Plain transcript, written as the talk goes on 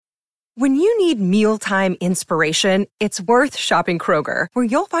When you need mealtime inspiration, it's worth shopping Kroger, where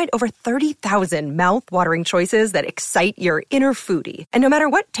you'll find over 30,000 mouth-watering choices that excite your inner foodie. And no matter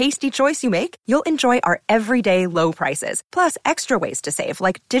what tasty choice you make, you'll enjoy our everyday low prices, plus extra ways to save,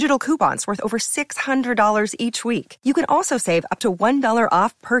 like digital coupons worth over $600 each week. You can also save up to $1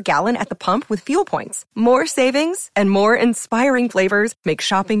 off per gallon at the pump with fuel points. More savings and more inspiring flavors make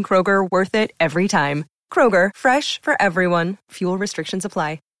shopping Kroger worth it every time. Kroger, fresh for everyone. Fuel restrictions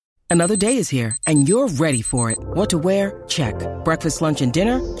apply. Another day is here, and you're ready for it. What to wear? Check. Breakfast, lunch, and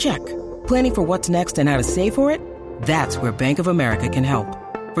dinner? Check. Planning for what's next and how to save for it? That's where Bank of America can help.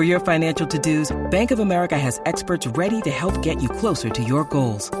 For your financial to-dos, Bank of America has experts ready to help get you closer to your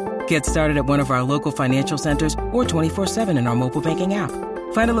goals. Get started at one of our local financial centers or 24/7 in our mobile banking app.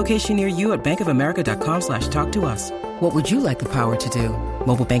 Find a location near you at bankofamerica.com/talktous. What would you like the power to do?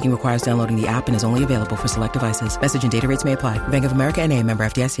 Mobile banking requires downloading the app and is only available for select devices. Message and data rates may apply. Bank of America NA, member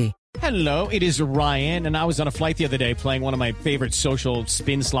FDIC. Hello, it is Ryan, and I was on a flight the other day playing one of my favorite social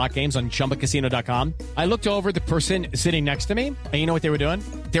spin slot games on ChumbaCasino.com. I looked over at the person sitting next to me, and you know what they were doing?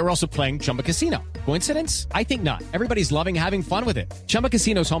 They were also playing Chumba Casino. Coincidence? I think not. Everybody's loving having fun with it. Chumba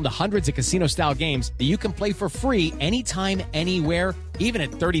Casino is home to hundreds of casino-style games that you can play for free anytime, anywhere, even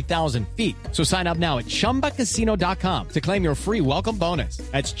at 30,000 feet. So sign up now at ChumbaCasino.com to claim your free welcome bonus.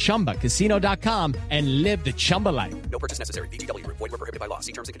 That's ChumbaCasino.com and live the Chumba life. No purchase necessary. VGW. Void where prohibited by law.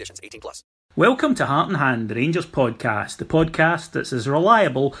 See terms and conditions. 18+. Welcome to Heart and Hand, the Rangers podcast, the podcast that's as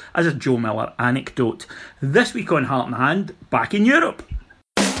reliable as a Joe Miller anecdote. This week on Heart and Hand, back in Europe.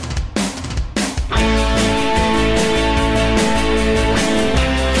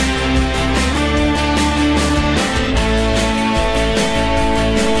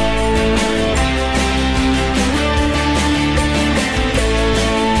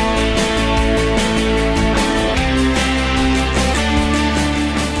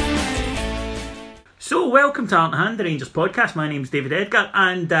 Welcome to Heart and Hand, the Rangers podcast. My name's David Edgar,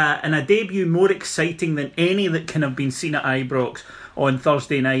 and in a debut more exciting than any that can have been seen at Ibrox on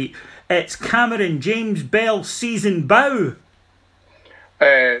Thursday night, it's Cameron James Bell season bow.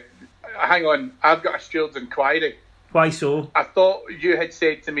 Hang on, I've got a steward's inquiry. Why so? I thought you had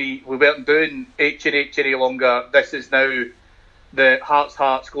said to me we weren't doing H&H any longer. This is now the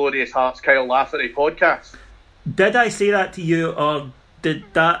Hearts, Glorious Hearts, Kyle Lafferty podcast. Did I say that to you, or did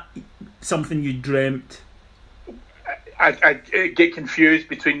that something you dreamt? I get confused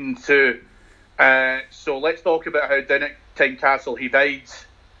between the two. So let's talk about how down at Tynecastle he died.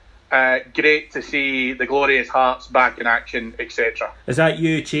 Great to see the Glorious Hearts back in action, etc. Is that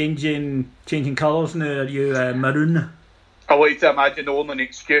you changing colours now? Are you maroon? I want you to imagine the only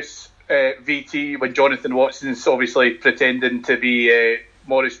excuse, VT, when Jonathan Watson's obviously pretending to be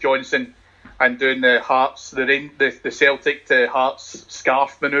Maurice Johnson and doing the Hearts, the Celtic to Hearts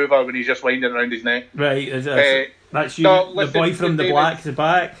scarf manoeuvre when he's just winding around his neck. Right, that's you, no, listen, the boy from the black to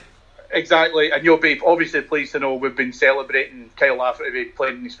back. Exactly, and you'll be obviously pleased to know we've been celebrating Kyle Lafferty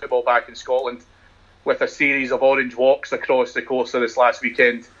playing his football back in Scotland with a series of orange walks across the course of this last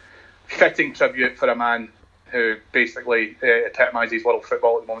weekend. Fitting tribute for a man who basically epitomises world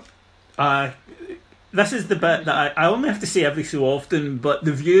football at the moment. This is the bit that I only have to say every so often, but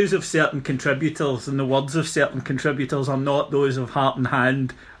the views of certain contributors and the words of certain contributors are not those of Heart and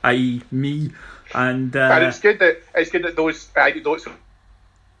Hand, i.e. me. And it's good that those anecdotes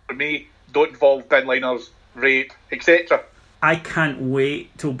for me don't involve bin liners, rape, etc. I can't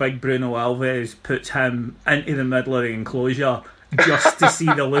wait till Big Bruno Alves puts him into the middle of the enclosure just to see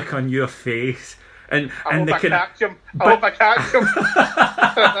the look on your face. I hope I catch him.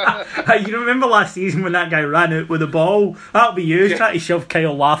 You remember last season when that guy ran out with the ball? That'll be you trying to shove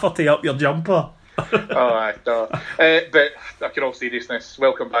Kyle Lafferty up your jumper. No. But in all seriousness,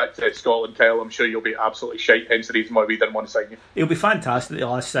 welcome back to Scotland, Kyle. I'm sure you'll be absolutely shite, hence the reason why we didn't want to sign you. He'll be fantastic the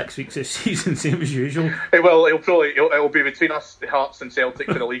last 6 weeks of the season, same as usual. It'll be between us, the Hearts and Celtic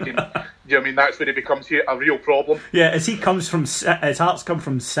for the league, and that's when it becomes a real problem. Yeah, as his Hearts come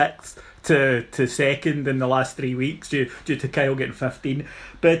from 6th to second in the last 3 weeks due to Kyle getting 15.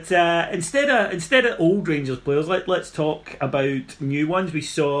 But instead of old Rangers players, let's talk about new ones. We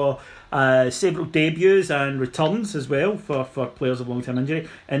saw several debuts and returns as well for players of long-term injury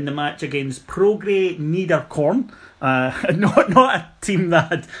in the match against Progre Niederkorn. Not a team that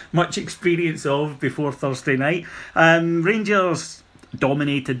had much experience of before Thursday night. Rangers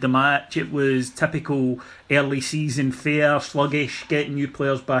dominated the match. It was typical early season fare, sluggish, getting new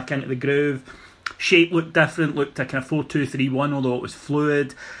players back into the groove. Shape looked different, looked like a 4-2-3-1, although it was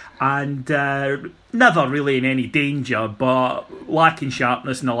fluid. and never really in any danger, but lacking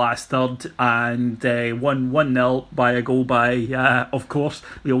sharpness in the last third, and 1-0 by a goal by, of course,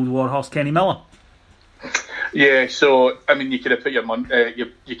 the old warhorse Kenny Miller. Yeah, so I mean, you could have put your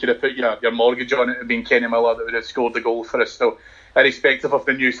mortgage on it and been Kenny Miller that would have scored the goal for us. So, irrespective of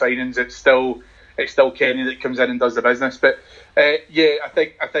the new signings, it's still Kenny that comes in and does the business. But I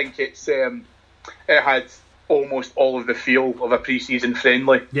think it had almost all of the feel of a pre-season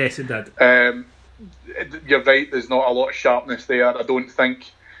friendly. Yes, it did. You're right. There's not a lot of sharpness there. I don't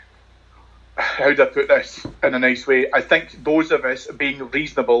think. How do I put this in a nice way? I think those of us, being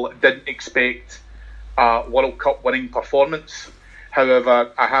reasonable, didn't expect a World Cup winning performance.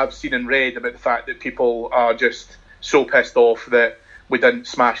 However, I have seen and read about the fact that people are just so pissed off that we didn't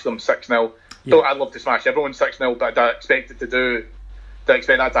smash them 6-0. Yeah. I'd love to smash everyone 6-0, but I expect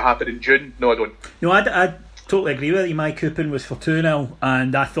that to happen in June. No, I don't. No, I totally agree with you. My coupon was for 2-0,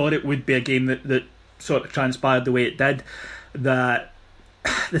 and I thought it would be a game that sort of transpired the way it did. That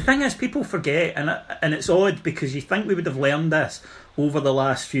the thing is, people forget, and it's odd because you think we would have learned this over the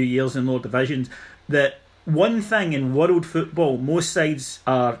last few years in lower divisions, that one thing in world football most sides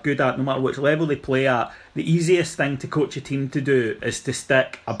are good at, no matter which level they play at, the easiest thing to coach a team to do is to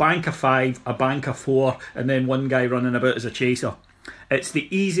stick a bank of 5, a bank of 4, and then one guy running about as a chaser. It's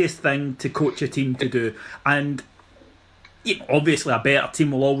the easiest thing to coach a team to do, and obviously a better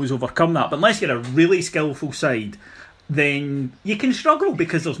team will always overcome that, but unless you're a really skillful side, then you can struggle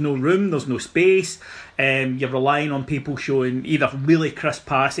because there's no room, there's no space. You're relying on people showing either really crisp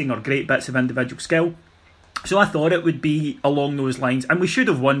passing or great bits of individual skill. So I thought it would be along those lines, and we should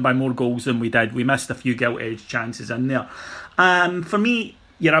have won by more goals than we did. We missed a few gilt-edged chances in there. For me,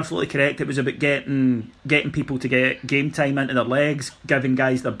 you're absolutely correct. It was about getting people to get game time into their legs, giving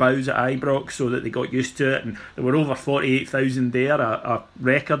guys their bows at Ibrox so that they got used to it. And there were over 48,000 there, a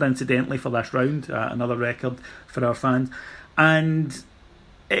record incidentally for this round, another record for our fans. And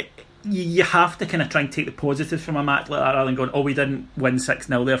you have to kind of try and take the positives from a match like that rather than going, we didn't win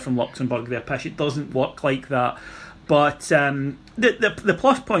 6-0 there from Luxembourg, their pitch. It doesn't work like that. But the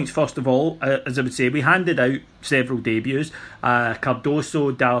plus points, first of all, as I would say, we handed out several debuts.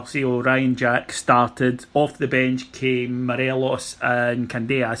 Cardoso, Dalcio, Ryan Jack started. Off the bench came Morelos and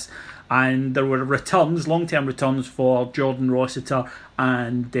Candeas. And there were returns, long-term returns for Jordan Rossiter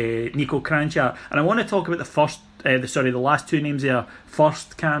and Nico Kranjčar. And I want to talk about the last two names there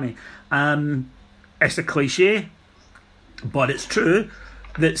first, Cammy. It's a cliche, but it's true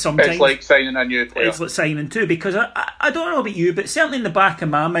that sometimes it's like signing a new player. It's like signing two, because I don't know about you, but certainly in the back of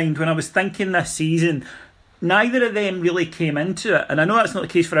my mind when I was thinking this season, neither of them really came into it. And I know that's not the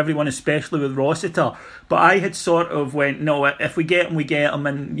case for everyone, especially with Rossiter, but I had sort of went, no, if we get him, we get him,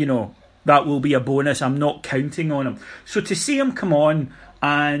 and that will be a bonus. I'm not counting on him. So to see him come on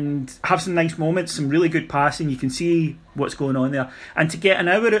and have some nice moments, some really good passing, you can see what's going on there, and to get an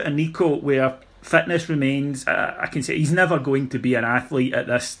hour out of Nico where fitness remains, I can say he's never going to be an athlete at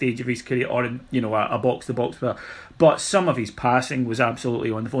this stage of his career, or a box-to-box player, but some of his passing was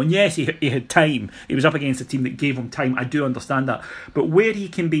absolutely wonderful. And yes, he had time. He was up against a team that gave him time. I do understand that. But where he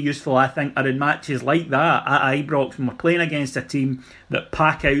can be useful, I think, are in matches like that at Ibrox, when we're playing against a team that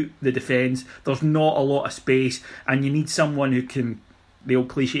pack out the defence. There's not a lot of space, and you need someone who can, the old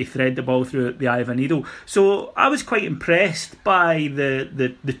cliche, thread the ball through the eye of a needle. So I was quite impressed by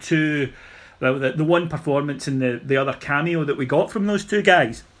the two, the one performance and the other cameo that we got from those two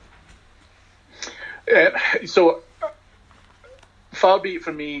guys. So far be it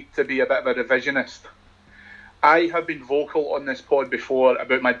from me to be a bit of a revisionist. I have been vocal on this pod before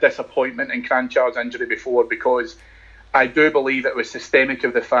about my disappointment in Kranjčar's injury before, because I do believe it was systemic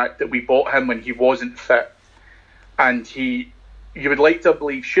of the fact that we bought him when he wasn't fit, and you would like to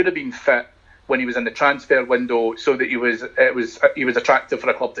believe should have been fit when he was in the transfer window, so that he was attractive for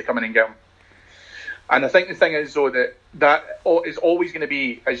a club to come in and get him. And I think the thing is, though, that is always going to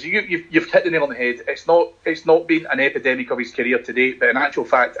be, as you've hit the nail on the head, it's not been an epidemic of his career to date, but in actual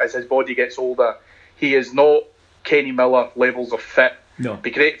fact, as his body gets older, he is not Kenny Miller levels of fit. No. It'd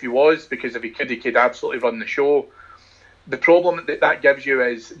be great if he was, because if he could absolutely run the show. The problem that gives you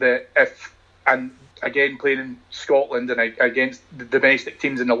is that again, playing in Scotland and against the domestic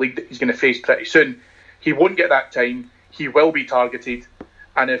teams in the league that he's going to face pretty soon, he won't get that time. He will be targeted,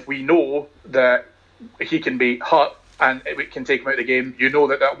 and if we know that he can be hurt and we can take him out of the game,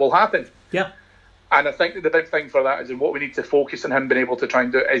 that will happen. Yeah. And I think that the big thing for that is, and what we need to focus on him being able to try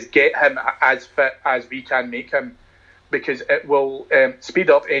and do, is get him as fit as we can make him, because it will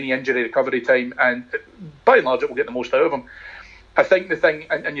speed up any injury recovery time, and by and large it will get the most out of him. I think the thing,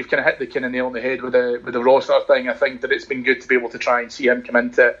 and you've kind of hit the kind of nail on the head with the Rossiter thing, I think that it's been good to be able to try and see him come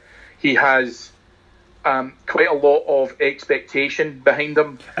into he has quite a lot of expectation behind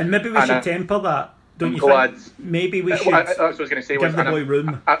him. And maybe we should temper that, don't you think? Maybe we should that's what I was going to say. Give the boy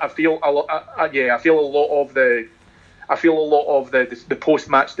room. I feel a lot. I feel a lot of the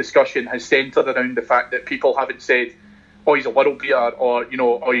post-match discussion has centred around the fact that people haven't said, "Oh, he's a world beater," or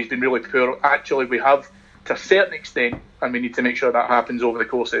 "Oh, he's been really poor." Actually, we have, to a certain extent, and we need to make sure that happens over the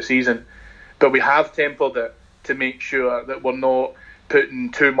course of the season. But we have tempered it to make sure that we're not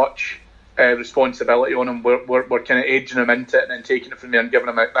putting too much responsibility on him. We're kind of edging him into it and then taking it from there and giving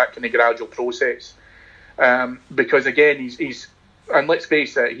him that kind of gradual process. Because again, he's and let's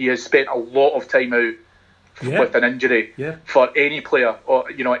face it, he has spent a lot of time out with an injury for any player or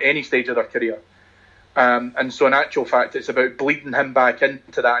at any stage of their career. And so in actual fact, it's about bleeding him back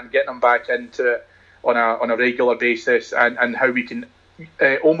into that and getting him back into it on a regular basis, and how we can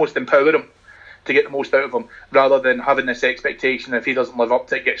almost empower him to get the most out of him, rather than having this expectation if he doesn't live up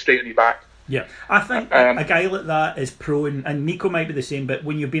to it, get straight on his back. Yeah, I think a guy like that is prone, and Nico might be the same, but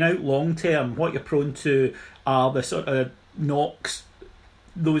when you've been out long term, what you're prone to are the sort of knocks,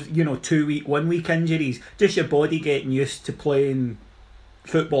 those 2 week, 1 week injuries, just your body getting used to playing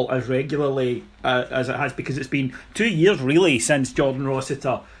football as regularly as it has, because it's been 2 years really since Jordan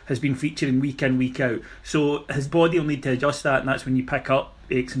Rossiter has been featuring week in, week out. So his body will need to adjust that, and that's when you pick up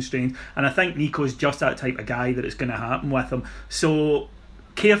aches and strains. And I think Nico's just that type of guy that it's going to happen with him. So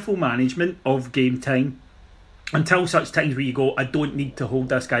careful management of game time until such times where you go, I don't need to hold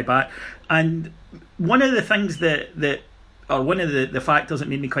this guy back. And one of the things or one of the factors that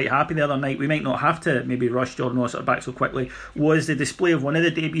made me quite happy the other night, we might not have to maybe rush Jordan Rossiter back so quickly, was the display of one of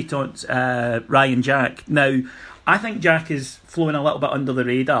the debutants, Ryan Jack. Now, I think Jack is flowing a little bit under the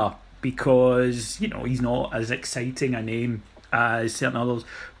radar because, he's not as exciting a name as certain others.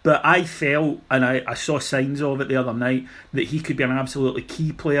 But I felt, and I saw signs of it the other night, that he could be an absolutely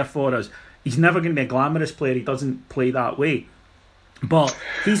key player for us. He's never going to be a glamorous player. He doesn't play that way. But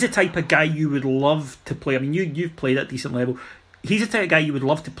he's the type of guy you would love to play. I mean, you've played at a decent level. He's the type of guy you would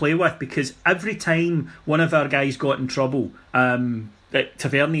love to play with, because every time one of our guys got in trouble,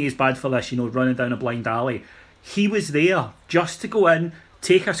 Tavernier is bad for this, running down a blind alley, he was there just to go in,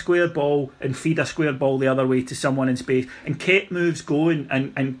 take a square ball and feed a square ball the other way to someone in space, and kept moves going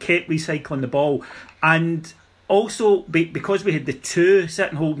and kept recycling the ball. And also, because we had the two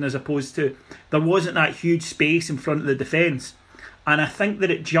sitting holding as opposed to, there wasn't that huge space in front of the defence. And I think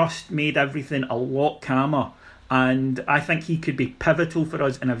that it just made everything a lot calmer. And I think he could be pivotal for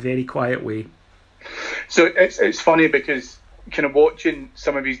us in a very quiet way. So it's funny because kind of watching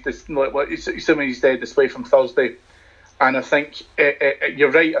some of his display from Thursday, and I think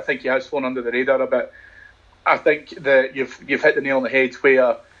you're right. I think he has flown under the radar a bit. I think that you've hit the nail on the head,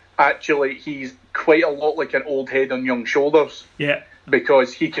 where actually he's quite a lot like an old head on young shoulders. Yeah.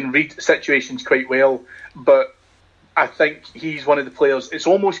 Because he can read situations quite well, but I think he's one of the players. It's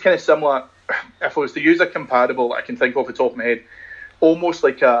almost kind of similar. If I was to use a comparable that I can think of off the top of my head, almost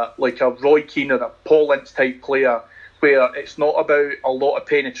like a Roy Keane or a Paul Ince type player, where it's not about a lot of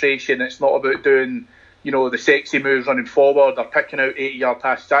penetration. It's not about doing the sexy moves running forward or picking out 80-yard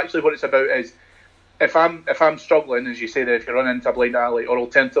passes. Actually, what it's about is, if I'm struggling, as you say, that if you're running into a blind alley, or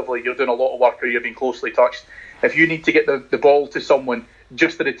alternatively you're doing a lot of work or you're being closely touched, if you need to get the ball to someone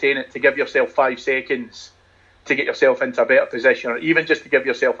just to retain it, to give yourself 5 seconds to get yourself into a better position, or even just to give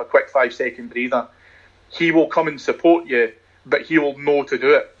yourself a quick 5-second breather, he will come and support you, but he will know to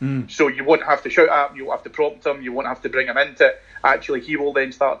do it. So you won't have to shout at him, you won't have to prompt him, you won't have to bring him into it. Actually, he will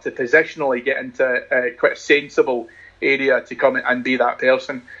then start to positionally get into quite a sensible area to come and be that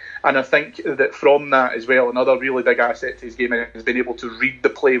person. And I think that from that as well, another really big asset to his game is being able to read the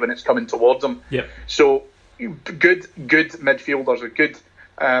play when it's coming towards him. Yep. So good midfielders, a good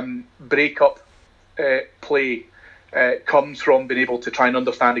break-up play comes from being able to try and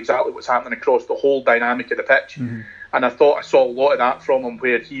understand exactly what's happening across the whole dynamic of the pitch. Mm-hmm. And I thought I saw a lot of that from him,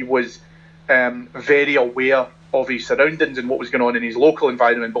 where he was very aware of his surroundings and what was going on in his local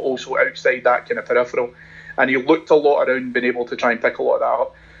environment, but also outside that kind of peripheral. And he looked a lot around, being able to try and pick a lot of that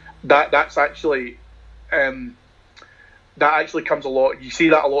up. That actually comes a lot. You see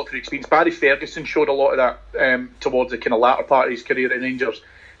that a lot through experience. Barry Ferguson showed a lot of that towards the kind of latter part of his career in Rangers,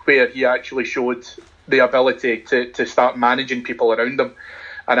 where he actually showed the ability to start managing people around him.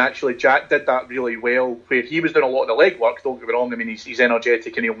 And actually, Jack did that really well, where he was doing a lot of the legwork. Don't get me wrong. I mean, he's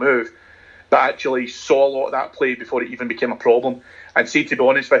energetic and he'll move, but actually saw a lot of that play before it even became a problem. And see, to be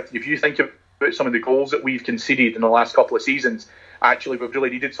honest with you, if you think about some of the goals that we've conceded in the last couple of seasons, actually we've really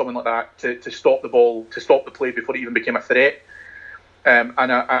needed someone like that to stop the ball, to stop the play before it even became a threat. And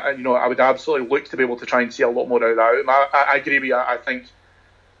I would absolutely look to be able to try and see a lot more out of that. I agree with you. I think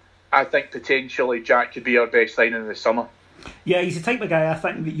I think potentially Jack could be our best signing this summer. Yeah, he's the type of guy I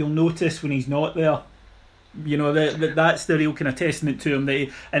think that you'll notice when he's not there. You know, that's the real kind of testament to him. That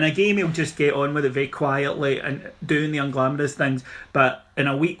in a game he'll just get on with it very quietly and doing the unglamorous things. But in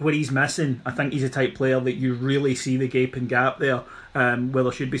a week where he's missing, I think he's the type of player that you really see the gaping gap there, where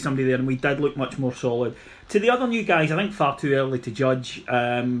there should be somebody there. And we did look much more solid. To the other new guys, I think far too early to judge.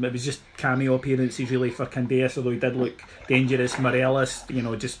 It was just cameo appearances really for Candeias, although he did look dangerous. Morelos,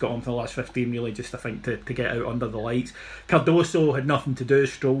 just got on for the last 15 really, just I think to get out under the lights. Cardoso had nothing to do,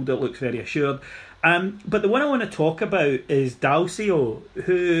 strolled it, looks very assured. But the one I want to talk about is Dalcio,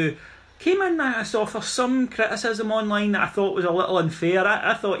 who came in, I saw, for some criticism online that I thought was a little unfair.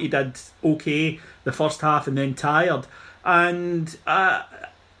 I thought he did okay the first half and then tired. And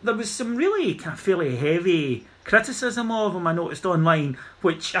there was some really kind of fairly heavy criticism of him I noticed online,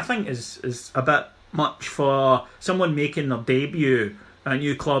 which I think is a bit much for someone making their debut at a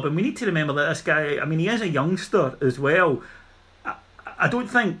new club. And we need to remember that this guy, he is a youngster as well. I don't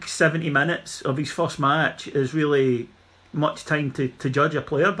think 70 minutes of his first match is really much time to judge a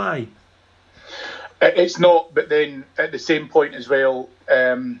player by. It's not, but then at the same point as well,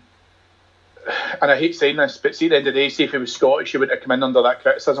 and I hate saying this, but see, at the end of the day, see if he was Scottish, he wouldn't have come in under that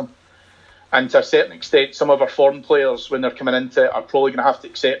criticism. And to a certain extent, some of our foreign players, when they're coming into it, are probably going to have to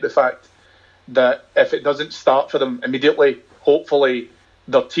accept the fact that if it doesn't start for them immediately, hopefully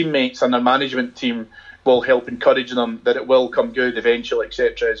their teammates and their management team will help encourage them that it will come good eventually,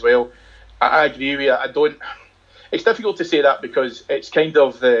 etc. as well. I agree with you. It's difficult to say that because it's kind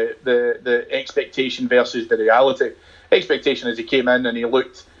of the expectation versus the reality. Expectation is he came in and he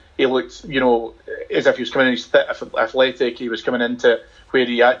looked, as if he was coming in, he's fit, athletic. He was coming into where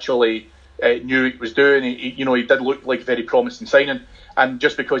he actually knew what he was doing. He did look like a very promising signing. And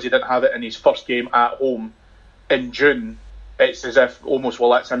just because he didn't have it in his first game at home in June, it's as if almost,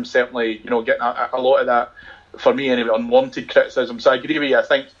 that's him certainly, getting a lot of that, for me anyway, unwanted criticism. So I agree with you. I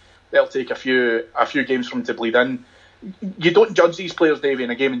think it'll take a few games for him to bleed in. You don't judge these players, Davey,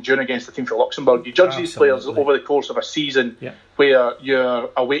 in a game in June against the team for Luxembourg. You judge these players over the course of a season where you're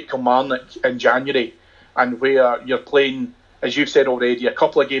away to Kilmarnock in January and where you're playing, as you've said already, a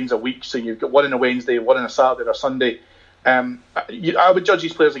couple of games a week. So you've got one on a Wednesday, one on a Saturday or Sunday. I would judge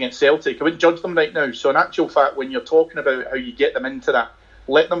these players against Celtic. I wouldn't judge them right now. So in actual fact, when you're talking about how you get them into that,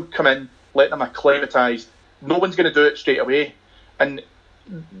 let them come in, let them acclimatise. No one's going to do it straight away. And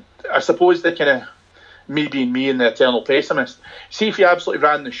I suppose the kind of me being me and the eternal pessimist, see if you absolutely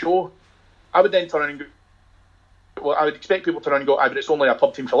ran the show, I would then turn around and go, I would expect people to turn around and go, but it's only a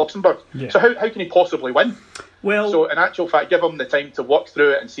pub team for Luxembourg. Yeah. So how can he possibly win? Well, so in actual fact, give him the time to work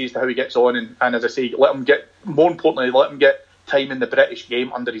through it and see as to how he gets on, and as I say, let him get time in the British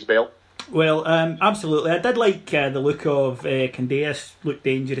game under his belt. Well, absolutely. I did like the look of Candeias. Looked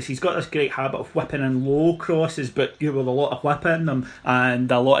dangerous. He's got this great habit of whipping in low crosses, but with a lot of whipping in them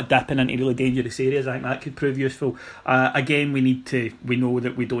and a lot of dipping into really dangerous areas. I think that could prove useful. Again, we know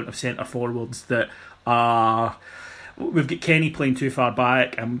that we don't have centre forwards that are. We've got Kenny playing too far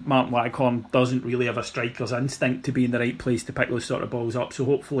back, and Martin Waghorn doesn't really have a striker's instinct to be in the right place to pick those sort of balls up. So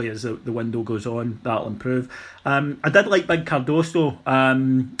hopefully, as the window goes on, that'll improve. I did like Big Cardoso.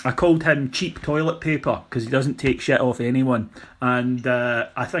 I called him cheap toilet paper because he doesn't take shit off anyone, and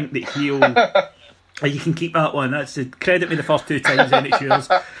I think that he'll. You can keep that one. That's credit me the first two times, then it's yours.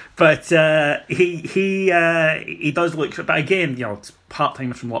 But he does look. But again, it's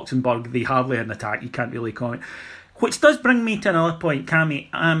part-timers from Luxembourg. They hardly had an attack. You can't really comment. Which does bring me to another point, Cammy.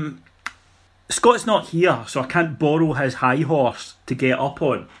 Scott's not here, so I can't borrow his high horse to get up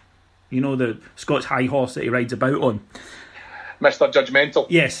on. The Scott's high horse that he rides about on. Mr. Judgmental.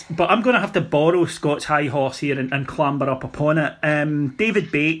 Yes, but I'm going to have to borrow Scott's high horse here and clamber up upon it.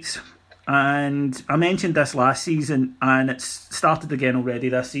 David Bates, and I mentioned this last season, and it's started again already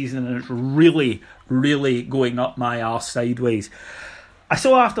this season, and it's really, really going up my arse sideways. I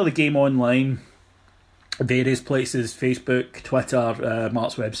saw after the game online, various places, Facebook, Twitter,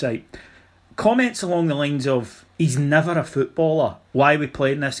 Mark's website, comments along the lines of, he's never a footballer, why are we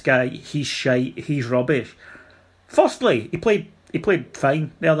playing this guy, he's shite, he's rubbish. Firstly, he played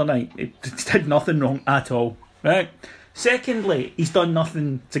fine the other night. He did nothing wrong at all, right? Secondly, he's done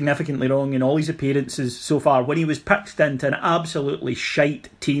nothing significantly wrong in all his appearances so far when he was pitched into an absolutely shite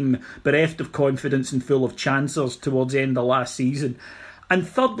team, bereft of confidence and full of chancers towards the end of last season. And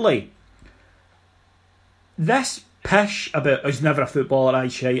thirdly, this pish about he's never a footballer,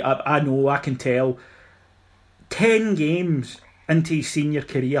 I know, I can tell. 10 games into his senior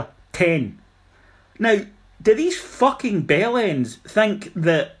career. 10. Now, do these fucking bellends think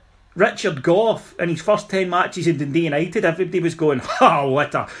that Richard Gough, in his first 10 matches in Dundee United, everybody was going,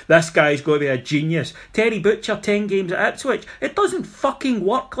 oh, this guy's going to be a genius. Terry Butcher, 10 games at Ipswich. It doesn't fucking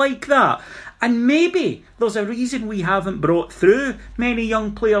work like that. And maybe there's a reason we haven't brought through many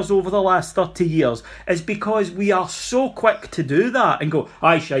young players over the last 30 years, is because we are so quick to do that and go,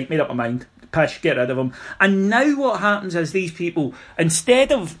 aye, shite, made up my mind. Pish, get rid of him. And now what happens is these people,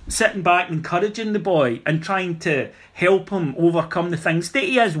 instead of sitting back and encouraging the boy and trying to help him overcome the things that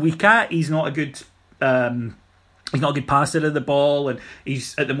he is weak at, he's not a good passer of the ball, and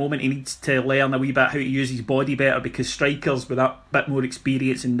he's at the moment he needs to learn a wee bit how to use his body better, because strikers with that bit more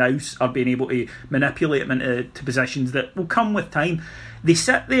experience and nous are being able to manipulate him into positions that will come with time. They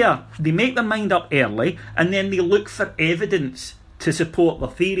sit there, they make their mind up early, and then they look for evidence to support their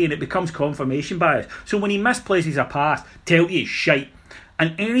theory, and it becomes confirmation bias. So when he misplaces a pass, tell you shite,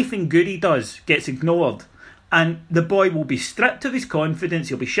 and anything good he does gets ignored, and the boy will be stripped of his confidence,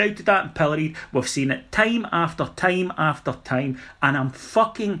 he'll be shouted at and pilloried. We've seen it time after time after time, and I'm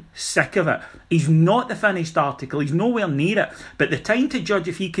fucking sick of it. He's not the finished article, he's nowhere near it, but the time to judge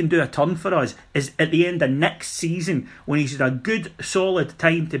if he can do a turn for us is at the end of next season, when he's had a good solid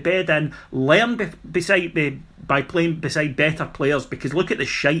time to bed in, learn by playing beside better players, because look at the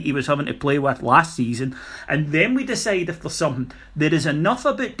shite he was having to play with last season, and then we decide if there's something. There is enough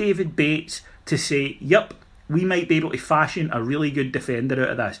about David Bates to say, yep, we might be able to fashion a really good defender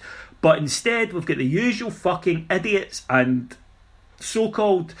out of this. But instead we've got the usual fucking idiots and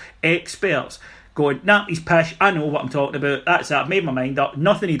so-called experts going, nah, he's pish, I know what I'm talking about, that's it, I've made my mind up,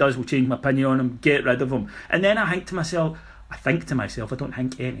 nothing he does will change my opinion on him, get rid of him. And then I think to myself, I don't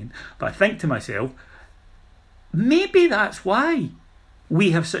think anything, but I think to myself, maybe that's why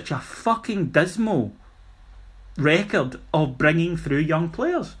we have such a fucking dismal record of bringing through young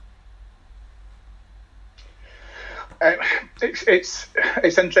players. It's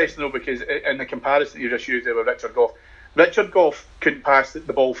interesting though, because in the comparison you just used there with Richard Gough couldn't pass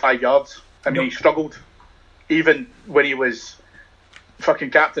the ball 5 yards. I mean, He struggled even when he was fucking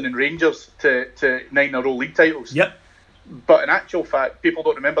captain in Rangers to 9 in a row league titles. Yep. But in actual fact, people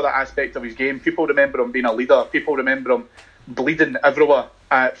don't remember that aspect of his game. People remember him being a leader. People remember him bleeding everywhere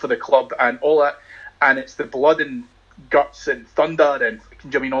for the club and all that. And it's the blood and guts and thunder and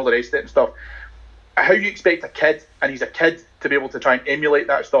all the rest of it and stuff. How you expect a kid, and he's a kid, to be able to try and emulate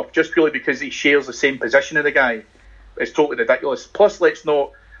that stuff just purely because he shares the same position as the guy is totally ridiculous. Plus, let's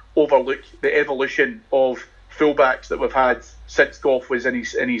not overlook the evolution of fullbacks that we've had since Gough was in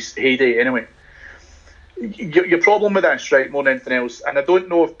his heyday anyway. Your problem with this, right, more than anything else, and I don't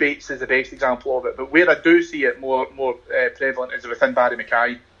know if Bates is the best example of it, but where I do see it more prevalent is within Barry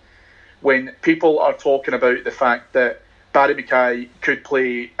Mackay, when people are talking about the fact that Barry Mackay could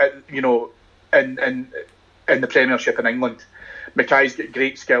play, in the Premiership in England. Mackay's got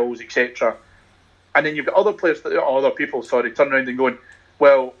great skills, etc. And then you've got other people turn around and going,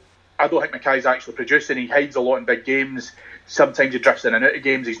 well, I don't think Mackay's actually producing. He hides a lot in big games. Sometimes he drifts in and out of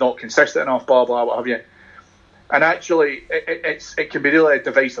games. He's not consistent enough, blah, blah, what have you. And actually, it can be really a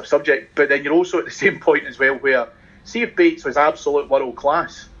divisive subject. But then you're also at the same point as well where, see if Bates was absolute world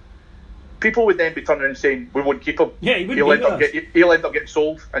class, people would then be turning around and saying, we won't keep him. Yeah, he'll end up getting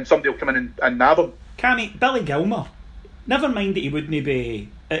sold, and somebody will come in and nab him. Billy Gilmour, never mind that he wouldn't be,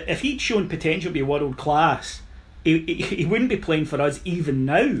 if he'd shown potential to be world class, he wouldn't be playing for us even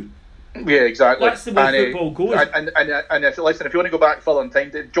now. Yeah, exactly. That's the way football goes. And if you want to go back further in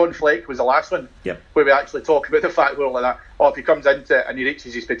time, John Fleck was the last one, yep, where we actually talk about the fact we're like that. Oh, if he comes into it and he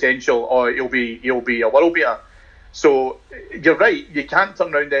reaches his potential, he'll be a world beater. So you're right. You can't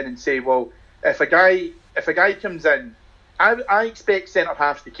turn around then and say, well, if a guy comes in, I expect centre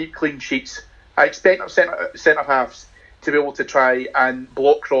halves to keep clean sheets. I expect centre halves to be able to try and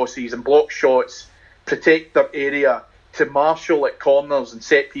block crosses and block shots, protect their area, to marshal at corners and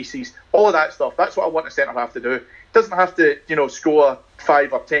set pieces, all of that stuff. That's what I want a centre half to do. It doesn't have to, score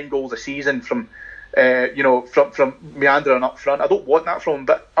 5 or 10 goals a season from meandering up front. I don't want that from him,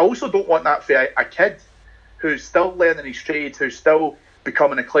 but I also don't want that for a kid who's still learning his trade, who's still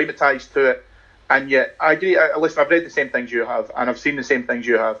becoming acclimatised to it. And yet, I agree. Listen, I've read the same things you have, and I've seen the same things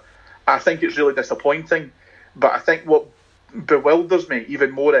you have. I think it's really disappointing. But I think what bewilders me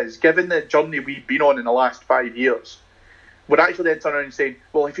even more is, given the journey we've been on in the last 5 years, we're actually then turning around and saying,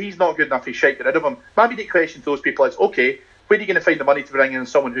 well, if he's not good enough, he's shite, get rid of him. Maybe the question to those people is, okay, where are you going to find the money to bring in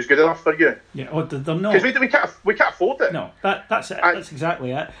someone who's good enough for you? Yeah, they're not. Because we can't afford it. No, that's it. That's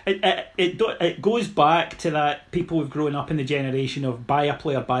exactly it. It goes back to that people who've grown up in the generation of buy a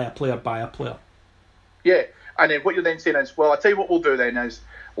player, buy a player, buy a player. Yeah, and then what you're then saying is, well, I'll tell you what we'll do then is,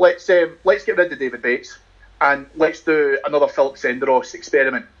 let's get rid of David Bates, and let's do another Philip Senderos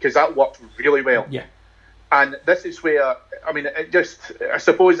experiment, because that worked really well. Yeah. And this is where, I mean, I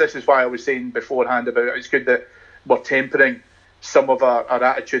suppose this is why I was saying beforehand about it's good that we're tempering some of our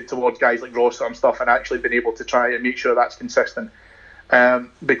attitude towards guys like Rossiter and stuff, and actually being able to try and make sure that's consistent.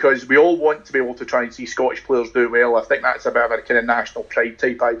 Because we all want to be able to try and see Scottish players do well. I think that's a bit of a kind of national pride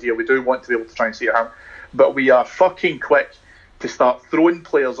type idea. We do want to be able to try and see it happen. But we are fucking quick to start throwing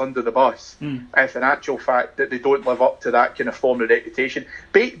players under the bus if in actual fact that they don't live up to that kind of form of reputation.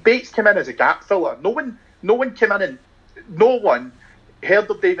 Bates came in as a gap filler. No one came in and no one heard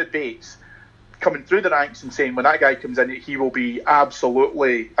of David Bates coming through the ranks and saying when that guy comes in he will be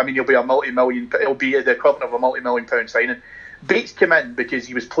absolutely, I mean, he'll be he'll be the equivalent of a multi-million pound signing. Bates came in because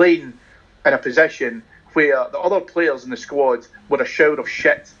he was playing in a position where the other players in the squad were a shower of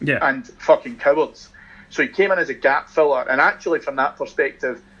shit and fucking cowards. So he came in as a gap filler, and actually from that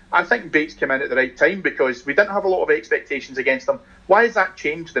perspective, I think Bates came in at the right time because we didn't have a lot of expectations against him. Why has that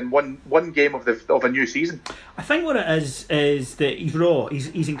changed in one game of a new season? I think what it is that he's raw.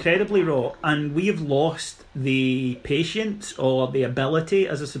 He's incredibly raw, and we've lost the patience or the ability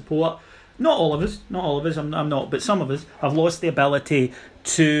as a support. Not all of us. I'm not, but some of us have lost the ability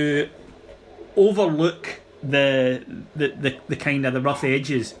to overlook the kind of the rough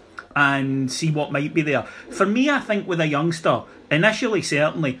edges and see what might be there. For me, I think with a youngster, initially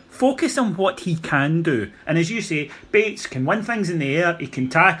certainly, focus on what he can do. And as you say, Bates can win things in the air, he can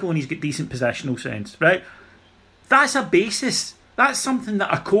tackle, and he's got decent positional sense, right? That's a basis. That's something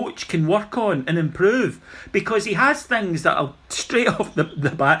that a coach can work on and improve, because he has things that are straight off the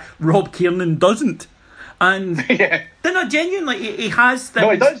bat Rob Kiernan doesn't. And genuinely, he has things.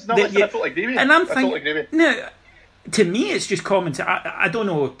 No, he does. No, I totally agree with you. And I'm thinking, no, to me, it's just common. I don't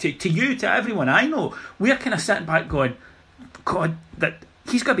know, to you, to everyone I know, we're kind of sitting back going, God, that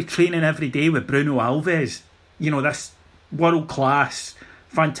he's got to be training every day with Bruno Alves. You know, this world-class,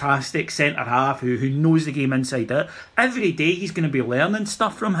 fantastic centre-half who knows the game inside out. Every day he's going to be learning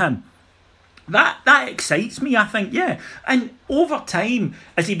stuff from him. That excites me, I think, yeah. And over time,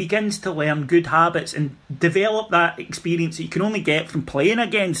 as he begins to learn good habits and develop that experience that you can only get from playing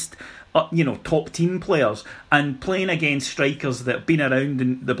against top team players and playing against strikers that have been around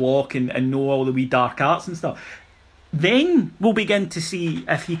in the block and know all the wee dark arts and stuff, then we'll begin to see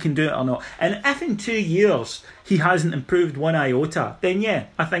if he can do it or not. And if in 2 years he hasn't improved one iota, then yeah,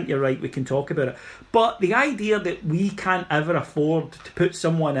 I think you're right, we can talk about it. But the idea that we can't ever afford to put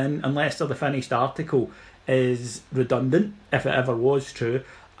someone in unless they're the finished article is redundant, if it ever was true,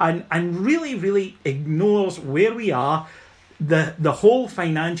 and really, really ignores where we are, the whole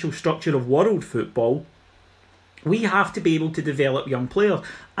financial structure of world football. We have to be able to develop young players.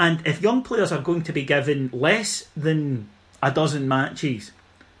 And if young players are going to be given less than a dozen matches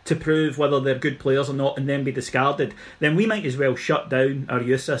to prove whether they're good players or not and then be discarded, then we might as well shut down our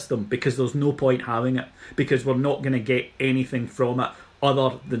youth system, because there's no point having it, because we're not going to get anything from it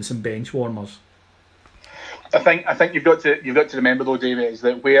other than some bench warmers. I think you've got to remember though, David, is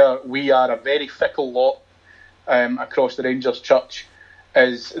that we are a very fickle lot across the Rangers church.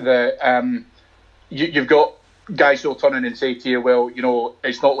 Is that you've got guys who'll turn in and say to you, well, you know,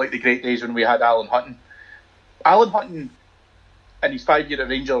 it's not like the great days when we had Alan Hutton. Alan Hutton, in his 5 year at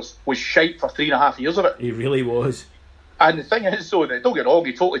Rangers, was shite for 3.5 years of it. He really was. And the thing is, so that don't get wrong,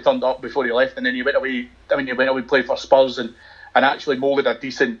 he totally turned up before he left, and then he went away. I mean, he went away and played for Spurs and actually moulded a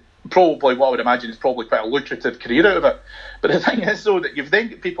decent, probably what I would imagine is probably quite a lucrative career out of it. But the thing is, so that you've then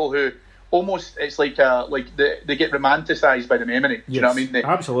got people who almost, it's like they get romanticised by the memory. Do you know what I mean?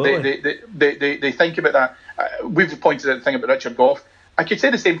 Absolutely. They think about that. We've pointed out the thing about Richard Gough. I could say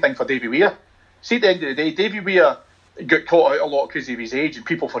the same thing for Davy Weir. See, at the end of the day, Davy Weir got caught out a lot because of his age, and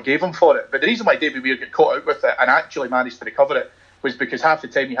people forgave him for it. But the reason why Davy Weir got caught out with it and actually managed to recover it was because half the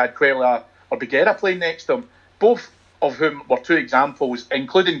time he had Quella or Beguera playing next to him, both of whom were two examples,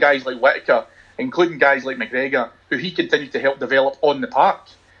 including guys like Whittaker, including guys like McGregor, who he continued to help develop on the park.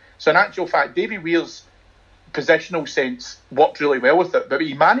 So in actual fact, Davy Weir's positional sense worked really well with it, but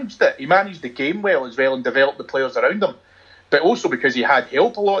he managed it. He managed the game well as well and developed the players around him. But also because he had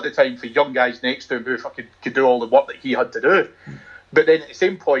help a lot of the time for young guys next to him who could do all the work that he had to do. But then at the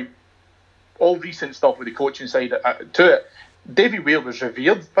same point, all recent stuff with the coaching side to it, Davy Weir was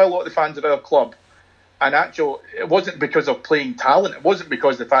revered by a lot of the fans of our club. And it wasn't because of playing talent. It wasn't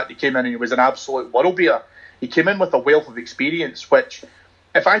because of the fact he came in and he was an absolute world beater. He came in with a wealth of experience, which,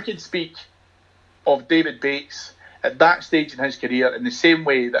 if I could speak of David Bates at that stage in his career in the same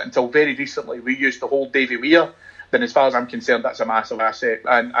way that until very recently we used to hold Davy Weir, then as far as I'm concerned, that's a massive asset.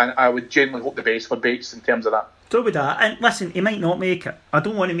 And I would genuinely hope the best for Bates in terms of that. So would I. And listen, he might not make it. I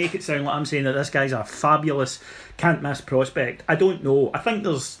don't want to make it sound like I'm saying that this guy's a fabulous, can't-miss prospect. I don't know. I think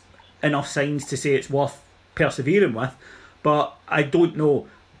there's enough signs to say it's worth persevering with, but I don't know.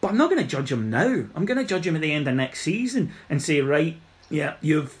 But I'm not going to judge him now. I'm going to judge him at the end of next season and say, right, yeah,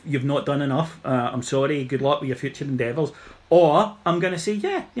 you've not done enough. I'm sorry. Good luck with your future endeavours. Or I'm going to say,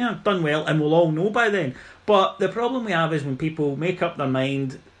 yeah, done well, and we'll all know by then. But the problem we have is when people make up their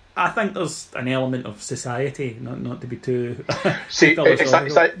mind. I think there's an element of society, not to be too. See,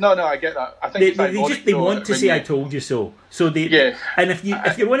 it's like, no, I get that. I think they want to say "I told you so." So and if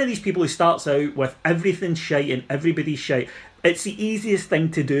you're one of these people who starts out with everything shite and everybody's shite, it's the easiest thing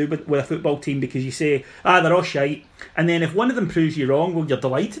to do with a football team, because you say, they're all shite, and then if one of them proves you wrong, well, you're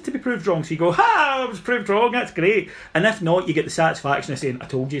delighted to be proved wrong. So you go, I was proved wrong. That's great. And if not, you get the satisfaction of saying, "I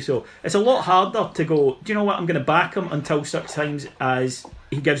told you so." It's a lot harder to go, do you know what? I'm going to back him until such times as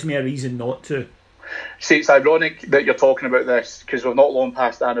he gives me a reason not to. See, it's ironic that you're talking about this, because we're not long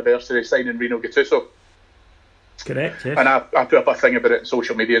past the anniversary of signing Rino Gattuso. Correct, yes. And I put up a thing about it on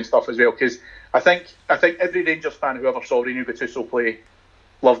social media and stuff as well, because I think every Rangers fan who ever saw Rino Gattuso play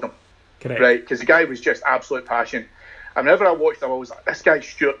loved him. Correct. Right? Because the guy was just absolute passion. And whenever I watched him, I was like, this guy's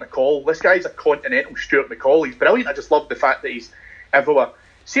Stuart McCall. This guy's a continental Stuart McCall. He's brilliant. I just love the fact that he's everywhere.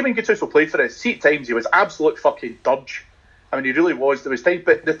 See, when Gattuso played for us, see at times he was absolute fucking dudge. I mean, he really was. There was time,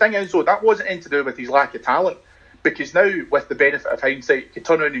 but the thing is, though, that wasn't anything to do with his lack of talent, because now, with the benefit of hindsight, he could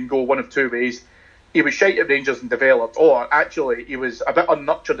turn around and go one of two ways. He was shite at Rangers and developed, or actually, he was a bit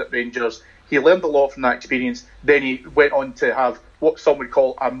unnurtured at Rangers. He learned a lot from that experience. Then he went on to have what some would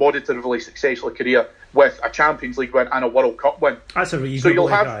call a moderately successful career with a Champions League win and a World Cup win. That's a reasonable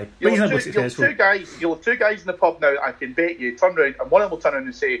guy. You'll have two guys in the pub now. I can bet you turn around, and one of them will turn around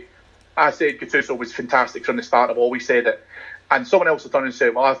and say, "I said Gattuso was fantastic from the start. I've always said it." And someone else will turn and say,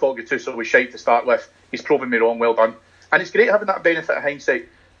 "Well, I thought Gattuso was shite to start with. He's proven me wrong. Well done." And it's great having that benefit of hindsight.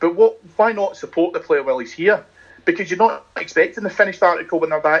 But why not support the player while he's here? Because you're not expecting the finished article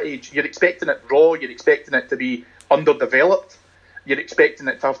when they're that age. You're expecting it raw. You're expecting it to be underdeveloped. You're expecting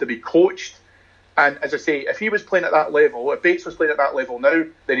it to have to be coached. And as I say, if he was playing at that level, if Bates was playing at that level now,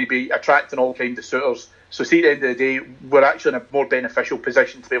 then he'd be attracting all kinds of suitors. So see, at the end of the day, we're actually in a more beneficial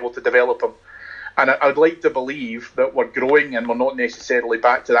position to be able to develop him. And I'd like to believe that we're growing and we're not necessarily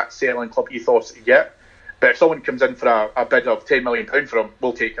back to that selling club ethos yet. But if someone comes in for a bid of £10 million for him,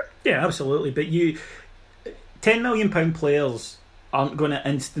 we'll take it. Yeah, absolutely. But £10 million players aren't going to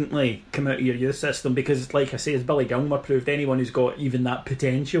instantly come out of your youth system, because, like I say, as Billy Gilmour proved, anyone who's got even that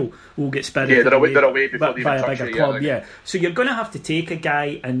potential will get spirited away before they by even a bigger club. Yeah. So you're going to have to take a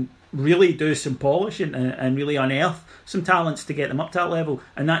guy and really do some polishing and really unearth some talents to get them up to that level,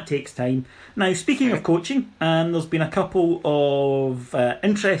 and that takes time. Now, speaking of coaching, there's been a couple of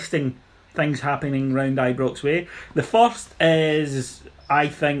interesting things happening around Ibrox Way. The first is, I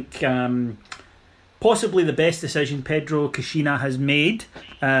think, possibly the best decision Pedro Caixinha has made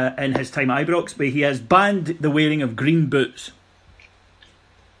in his time at Ibrox, but he has banned the wearing of green boots.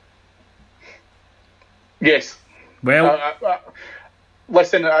 Yes. Well,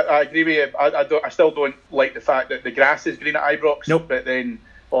 listen, I agree with you. I still don't like the fact that the grass is green at Ibrox. Nope. But then,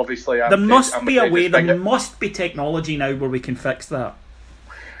 obviously, there must be a way. There must be technology now where we can fix that.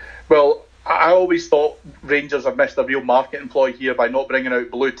 Well, I always thought Rangers have missed a real marketing ploy here by not bringing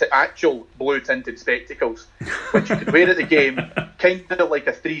out actual blue-tinted spectacles, which you could wear at the game, kind of like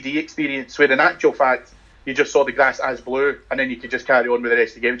a 3D experience, where in actual fact you just saw the grass as blue, and then you could just carry on with the rest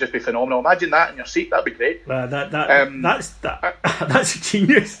of the game. It'd just be phenomenal. Imagine that in your seat. That'd be great. That's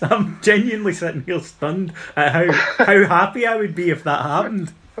genius. I'm genuinely sitting here stunned at how happy I would be if that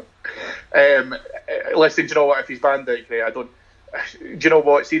happened. Listen, do you know what? If he's banned out, great. Do you know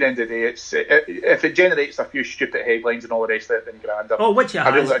what? See, at the end of the day, if it generates a few stupid headlines and all the rest of it, then grand. Which it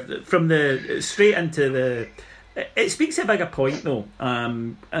has, from the straight into the. It speaks a bigger point, though,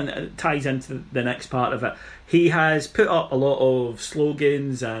 and it ties into the next part of it. He has put up a lot of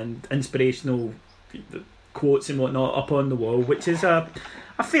slogans and inspirational quotes and whatnot up on the wall, which is a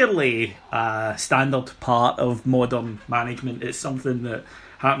fairly standard part of modern management. It's something that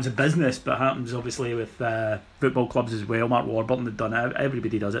happens in business, but happens obviously with football clubs as well. Mark Warburton had done it.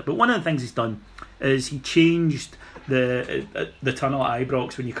 Everybody does it. But one of the things he's done is he changed the tunnel at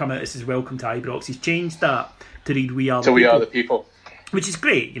Ibrox. When you come out, it says "Welcome to Ibrox." He's changed that to read "We are the people." We are the people, which is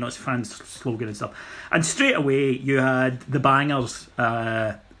great. It's a fan slogan and stuff. And straight away you had the bangers,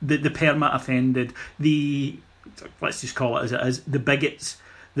 the permit offended, let's just call it as it is, the bigots,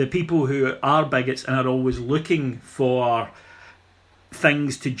 the people who are bigots and are always looking for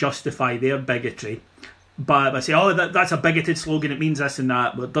things to justify their bigotry. by saying, oh, that's a bigoted slogan, it means this and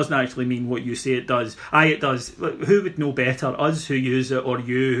that, but it doesn't actually mean what you say it does. It does. Who would know better, us who use it or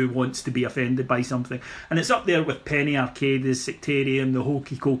you who wants to be offended by something? And it's up there with Penny Arcade is sectarian, the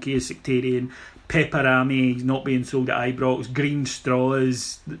Hokey Cokey is sectarian, Pepperami not being sold at Ibrox, green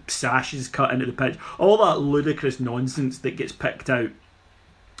straws, sashes cut into the pitch, all that ludicrous nonsense that gets picked out.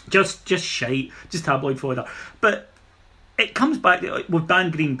 Just shite, just tabloid fodder. But it comes back to, we've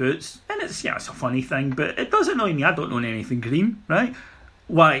banned green boots, and it's a funny thing, but it does annoy me. I don't own anything green, right?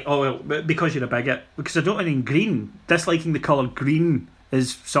 Why? Oh, well, because you're a bigot. Because I don't own anything green. Disliking the colour green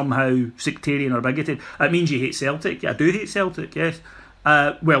is somehow sectarian or bigoted. It means you hate Celtic. I do hate Celtic, yes.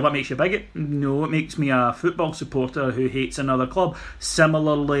 Well, that makes you a bigot? No, it makes me a football supporter who hates another club.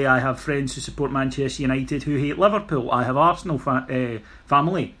 Similarly, I have friends who support Manchester United who hate Liverpool. I have Arsenal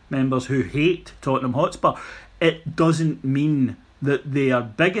family members who hate Tottenham Hotspur. It doesn't mean that they are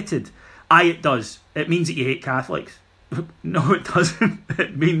bigoted. It does. It means that you hate Catholics. No, it doesn't.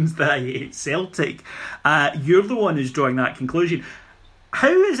 It means that I hate Celtic. You're the one who's drawing that conclusion.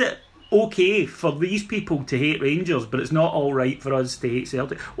 How is it okay for these people to hate Rangers, but it's not all right for us to hate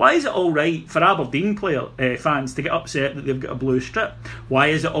Celtic? Why is it all right for Aberdeen fans to get upset that they've got a blue strip? Why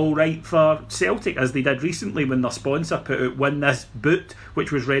is it all right for Celtic, as they did recently when their sponsor put out "Win This Boot,"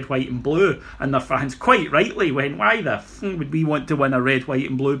 which was red, white and blue, and their fans quite rightly went, why the f*** would we want to win a red, white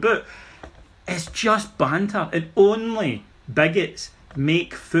and blue boot? It's just banter, and only bigots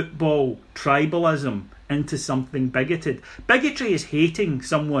make football tribalism into something bigoted. Bigotry is hating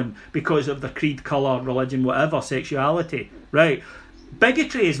someone because of their creed, colour, religion, whatever, sexuality, right?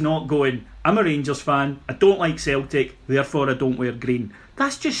 Bigotry is not going, I'm a Rangers fan, I don't like Celtic, therefore I don't wear green.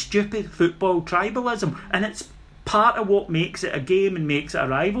 That's just stupid football tribalism, and it's part of what makes it a game and makes it a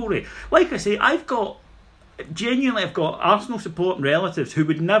rivalry. Like I say, I've got Arsenal supporting relatives who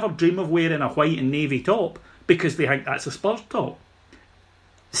would never dream of wearing a white and navy top because they think that's a Spurs top.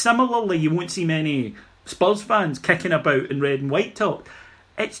 Similarly, you won't see many Spurs fans kicking about in red and white top.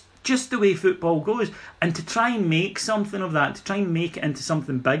 It's just the way football goes. And to try and make something of that, to try and make it into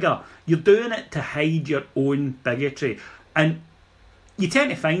something bigger, you're doing it to hide your own bigotry. And you tend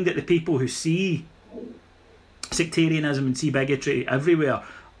to find that the people who see sectarianism and see bigotry everywhere,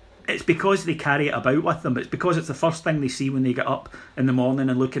 it's because they carry it about with them. It's because it's the first thing they see when they get up in the morning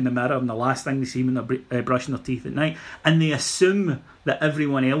and look in the mirror, and the last thing they see when they're brushing their teeth at night. And they assume that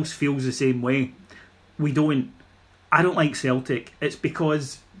everyone else feels the same way. We don't. I don't like Celtic. It's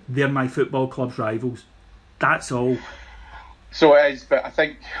because they're my football club's rivals. That's all. So it is, but I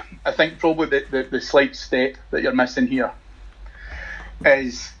think probably the slight step that you're missing here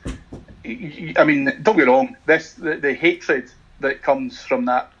is, I mean, don't get me wrong, the hatred that comes from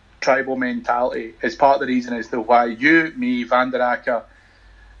that tribal mentality is part of the reason as to why you, me, Van der Akker,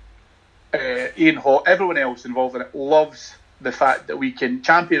 Ian Hall, everyone else involved in it loves the fact that we can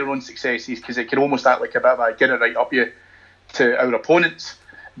champion our own successes, because it can almost act like a bit of a get it right up you to our opponents,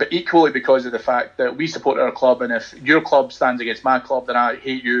 but equally because of the fact that we support our club, and if your club stands against my club, then I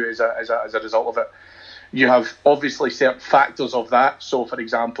hate you as a result of it. You have obviously certain factors of that. So, for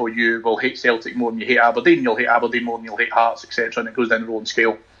example, you will hate Celtic more than you hate Aberdeen, you'll hate Aberdeen more than you'll hate Hearts, etc., and it goes down the own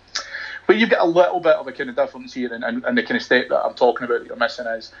scale. But you've got a little bit of a kind of difference here, and the kind of step that I'm talking about that you're missing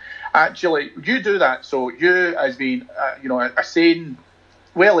is, actually, you do that. So you, as being, a sane,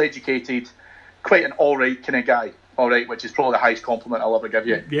 well-educated, quite an all-right kind of guy, all right, which is probably the highest compliment I'll ever give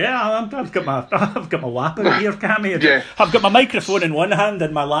you. Yeah, I've got my lap out here, Cammy. Yeah. I've got my microphone in one hand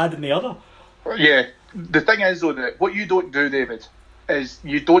and my lad in the other. Yeah. The thing is, though, that what you don't do, David, is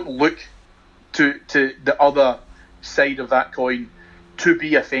you don't look to the other side of that coin to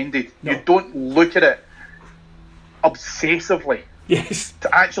be offended. No. You don't look at it obsessively. Yes.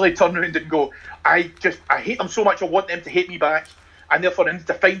 To actually turn around and go, I hate them so much, I want them to hate me back, and therefore I need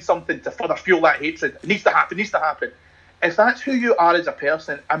to find something to further fuel that hatred. It needs to happen. If that's who you are as a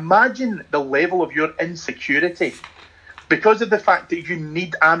person, imagine the level of your insecurity because of the fact that you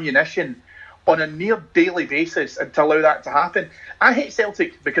need ammunition on a near daily basis and to allow that to happen. I hate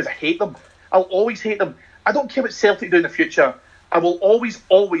Celtic because I hate them. I'll always hate them. I don't care what Celtic do in the future. I will always,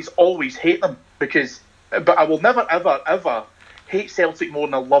 always, always hate them but I will never, ever, ever hate Celtic more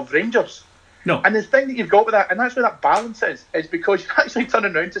than I love Rangers. No. And the thing that you've got with that, and that's where that balance is because you're actually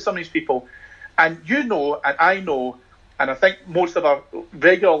turning around to some of these people, and you know, and I know, and I think most of our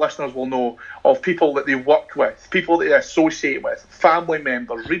regular listeners will know of people that they work with, people that they associate with, family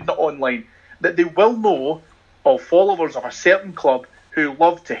members, reading it online, that they will know of followers of a certain club who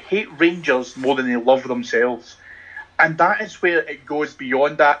love to hate Rangers more than they love themselves. And that is where it goes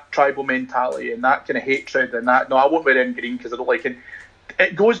beyond that tribal mentality and that kind of hatred and that, no, I won't wear any green because I don't like it.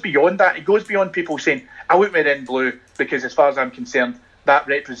 it goes beyond that. It goes beyond people saying, I wouldn't wear in blue because, as far as I'm concerned, that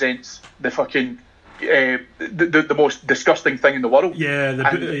represents the fucking the most disgusting thing in the world. Yeah,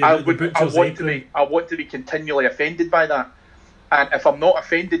 I want to be continually offended by that. And if I'm not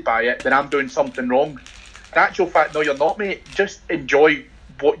offended by it, then I'm doing something wrong. In actual fact, no, you're not, mate. Just enjoy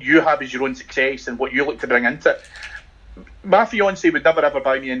what you have as your own success and what you look to bring into it. My fiancée would never ever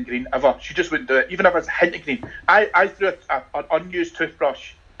buy me in green, ever. She just wouldn't do it, even if it's a hint of green. I threw an unused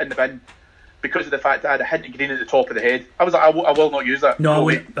toothbrush in the bin because of the fact that I had a hint of green at the top of the head. I was like, I will not use that. No, I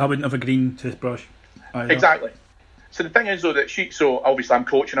wouldn't have a green toothbrush either. Exactly. So the thing is, though, that so obviously I'm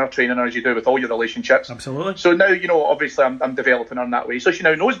coaching her, training her, as you do with all your relationships. Absolutely. So now, obviously I'm developing her in that way. So she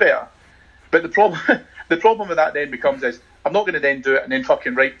now knows better. But the problem with that then becomes is, I'm not going to then do it and then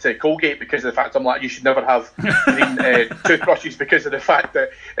fucking write to Colgate because of the fact I'm like, you should never have green toothbrushes because of the fact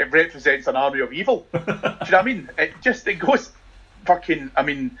that it represents an army of evil. Do you know what I mean? It goes fucking,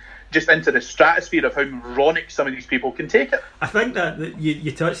 just into the stratosphere of how moronic some of these people can take it. I think that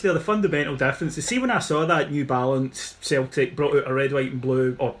you touched there, the fundamental difference. See, when I saw that New Balance Celtic brought out a red, white and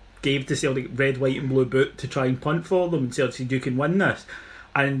blue, or gave to Celtic red, white and blue boot to try and punt for them and said, you can win this.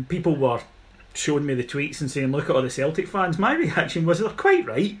 And people were showing me the tweets and saying, look at all the Celtic fans. My reaction was, they're quite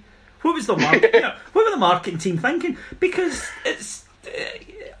right. What was the what were the marketing team thinking? Because it's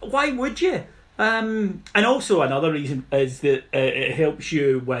why would you? And also another reason is that it helps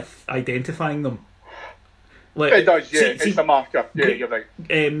you with identifying them. Like, it does, yeah. It's a marker. Yeah, you're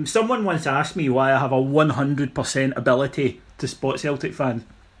right. Someone once asked me why I have a 100% ability to spot Celtic fans.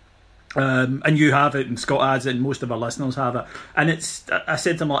 And you have it, and Scott has it, and most of our listeners have it. And I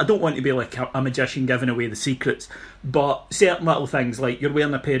said to him, I don't want to be like a magician giving away the secrets, but certain little things like you're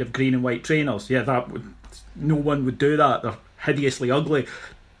wearing a pair of green and white trainers. Yeah, no one would do that. They're hideously ugly.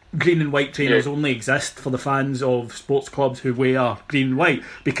 Green and white trainers only exist for the fans of sports clubs who wear green and white,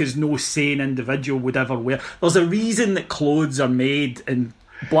 because no sane individual would ever wear. There's a reason that clothes are made in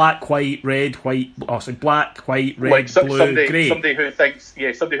black, white, red, black, white, red, like blue, grey. Somebody who thinks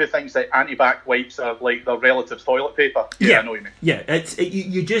that anti-bac wipes are like their relative's toilet paper. Yeah, I know what you mean.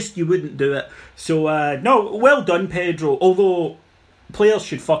 Yeah, you wouldn't do it. So no, well done, Pedro. Although players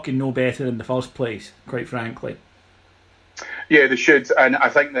should fucking know better in the first place, quite frankly. Yeah, they should, and I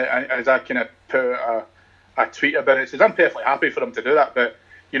think that as I kind of put a tweet about it, says I'm perfectly happy for them to do that, but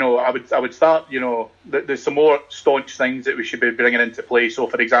I would start. There's some more staunch things that we should be bringing into play. So,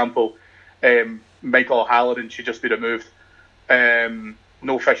 for example, Michael O'Halloran should just be removed.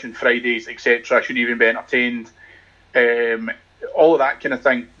 No fishing Fridays, etc. Shouldn't even be entertained. All of that kind of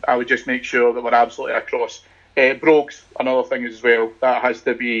thing. I would just make sure that we're absolutely across. Brogues, another thing as well. That has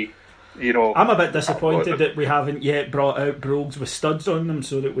to be. I'm a bit disappointed that we haven't yet brought out brogues with studs on them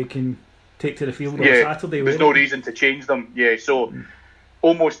so that we can take to the field on Saturday. There's no reason to change them. Yeah, so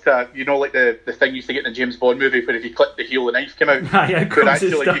almost like the thing you used to get in the James Bond movie where if you click the heel, the knife came out. But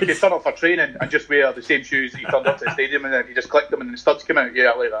actually you could turn up for training and just wear the same shoes that you turned up to the stadium, and then if you just click them and the studs come out.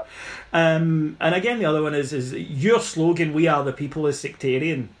 Yeah, I like that. And again, the other one is your slogan, "We are the people," is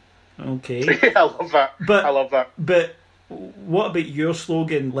sectarian. Okay. Yeah, I love that. But what about your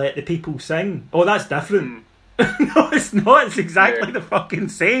slogan, "Let the people sing"? Oh, that's different. No, it's not. It's exactly the fucking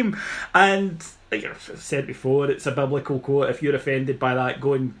same. And like I've said before, it's a biblical quote. If you're offended by that,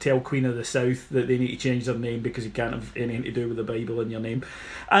 go and tell Queen of the South that they need to change their name because you can't have anything to do with the Bible in your name.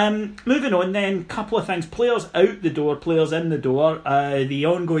 Moving on then, couple of things. Players out the door, players in the door. The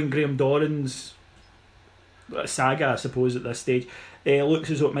ongoing Graham Dorrans saga, I suppose, at this stage. Looks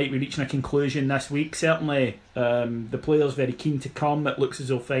as though it might be reaching a conclusion this week. Certainly, the players very keen to come. It looks as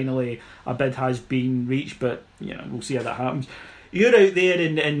though finally a bid has been reached, but we'll see how that happens. You're out there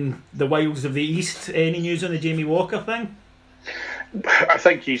in the wilds of the East. Any news on the Jamie Walker thing? I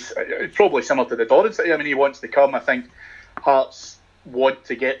think he's probably similar to the Dorrans. I mean, he wants to come. I think Hearts want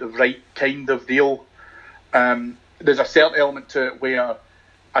to get the right kind of deal. There's a certain element to it where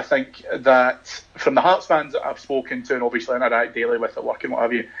I think that from the Hearts fans that I've spoken to, and obviously I interact daily with at work and what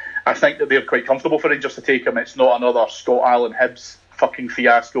have you, I think that they're quite comfortable for Rangers to take him. It's not another Scott Allen Hibs fucking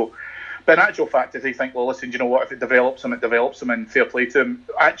fiasco. But in actual fact, if they think, well, listen, do you know what, if it develops him, and fair play to him.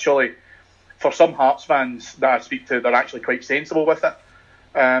 Actually, for some Hearts fans that I speak to, they're actually quite sensible with it.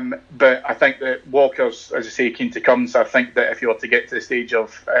 But I think that Walker's, as I say, keen to come. So I think that if you were to get to the stage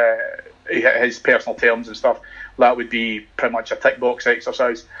of his personal terms and stuff, that would be pretty much a tick box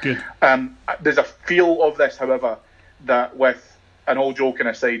exercise. Good. There's a feel of this, however, that with, and all joking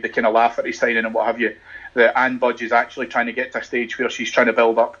aside, the kind of laugh at his signing and what have you, that Anne Budge is actually trying to get to a stage where she's trying to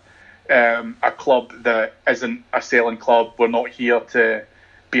build up a club that isn't a selling club. We're not here to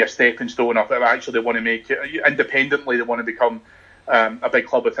be a stepping stone. Actually, they want to make it independently. They want to become a big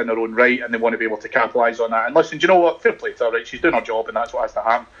club within their own right, and they want to be able to capitalise on that. And listen, do you know what? Fair play to her, right? She's doing her job, and that's what has to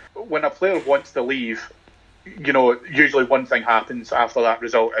happen. When a player wants to leave, usually one thing happens after that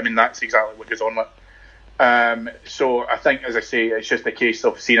result. I mean, that's exactly what goes on with. So I think, as I say, it's just a case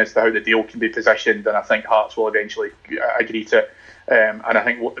of seeing as to how the deal can be positioned, and I think Hearts will eventually agree to it. And I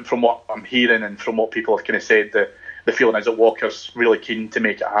think from what I'm hearing and from what people have kind of said, the feeling is that Walker's really keen to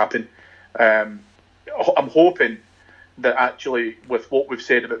make it happen. I'm hoping that actually, with what we've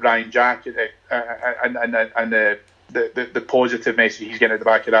said about Ryan Jack and the positive message he's getting at the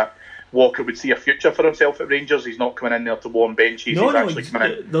back of that, Walker would see a future for himself at Rangers. He's not coming in there to warm benches. He's actually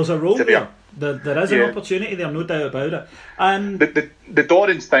coming in. There's a role there. There is an opportunity there, no doubt about it. The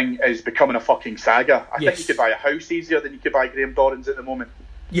Dorrans thing is becoming a fucking saga. I think you could buy a house easier than you could buy Graham Dorrans at the moment.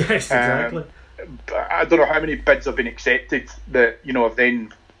 Yes, exactly. I don't know how many bids have been accepted that have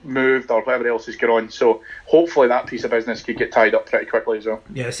then moved or whatever else is going on. So hopefully that piece of business could get tied up pretty quickly as well.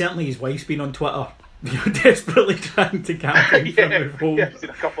 Yeah, certainly his wife's been on Twitter. Desperately trying to campaign for a move home. Yeah, I've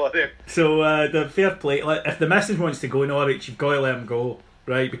seen a couple of them. So the fair play. Like, if the missus wants to go Norwich, you've got to let him go,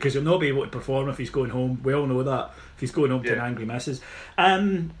 right? Because he'll not be able to perform if he's going home. We all know that if he's going home to an angry missus.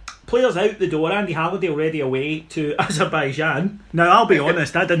 Players out the door. Andy Halliday already away to Azerbaijan. Now I'll be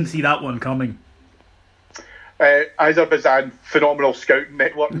honest, I didn't see that one coming. Azerbaijan, phenomenal scouting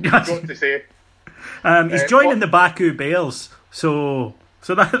network. I've got to say. He's joining the Baku Bears, so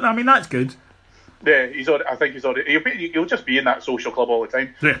that that's good. Yeah, I think he's already. He'll just be in that social club all the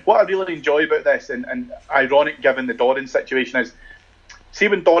time. Yeah. What I really enjoy about this, and ironic given the Dorrans situation, is see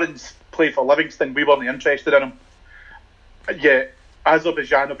when Dorrans played for Livingston, we weren't interested in him. Yet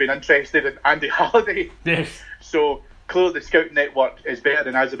Azerbaijan have been interested in Andy Halliday. Yes. So clearly the scouting network is better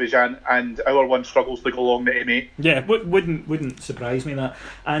than Azerbaijan, and our one struggles to go along the M8. Yeah, wouldn't surprise me that.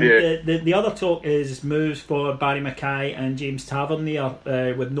 And the other talk is moves for Barry Mackay and James Tavernier,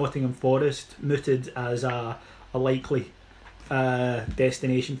 with Nottingham Forest mooted as a likely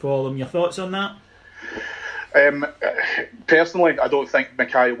destination for them. Your thoughts on that? Personally, I don't think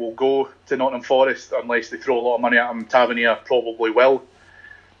Mackay will go to Nottingham Forest unless they throw a lot of money at him. Tavernier probably will.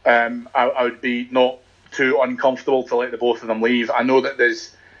 I would be not too uncomfortable to let the both of them leave. I know that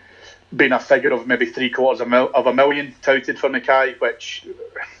there's been a figure of maybe $750,000 touted for Mackay, which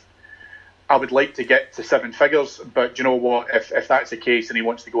I would like to get to 7 figures. But do you know what? If that's the case and he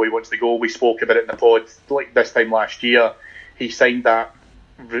wants to go, he wants to go. We spoke about it in the pod like this time last year. He signed that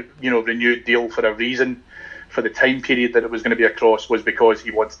renewed deal for a reason. For the time period that it was going to be across was because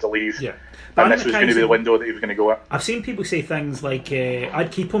he wanted to leave. Yeah. And this was going to be the window that he was going to go at. I've seen people say things like,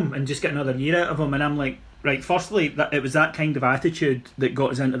 I'd keep him and just get another year out of him, and I'm like, right, firstly, it was that kind of attitude that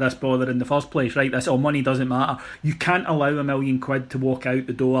got us into this bother in the first place, right? This, money doesn't matter. You can't allow £1 million to walk out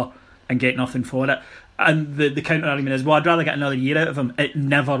the door and get nothing for it. And the counter argument is, well, I'd rather get another year out of him. It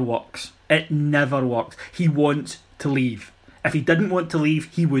never works. It never works. He wants to leave. If he didn't want to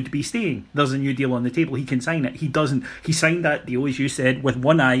leave, he would be staying. There's a new deal on the table. He can sign it. He doesn't. He signed that deal, as you said, with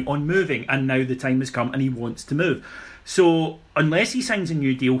one eye on moving, and now the time has come and he wants to move. So unless he signs a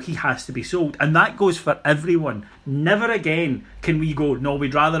new deal, he has to be sold. And that goes for everyone. Never again can we go, no,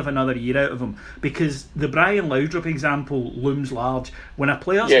 we'd rather have another year out of him. Because the Brian Laudrup example looms large. When a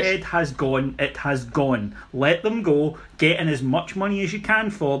player's head has gone, it has gone. Let them go, get in as much money as you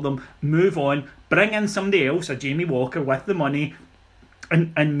can for them, move on, bring in somebody else, a Jamie Walker, with the money,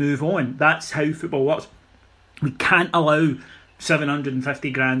 and move on. That's how football works. We can't allow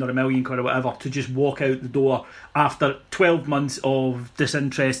 750 grand or £1 million or whatever to just walk out the door after 12 months of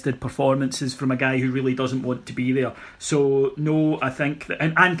disinterested performances from a guy who really doesn't want to be there. So no, I think that,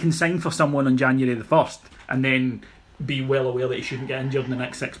 and can sign for someone on January the 1st and then be well aware that he shouldn't get injured in the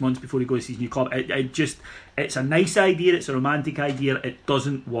next 6 months before he goes to his new club. It's a nice idea, it's a romantic idea, it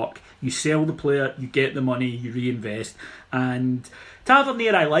doesn't work. You sell the player, you get the money, you reinvest. And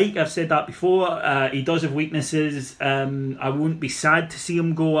Tavernier I like, I've said that before. He does have weaknesses. I wouldn't be sad to see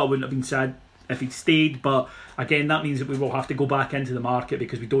him go. I wouldn't have been sad if he'd stayed, but again, that means that we will have to go back into the market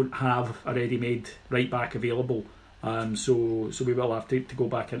because we don't have a ready-made right back available. So we will have to go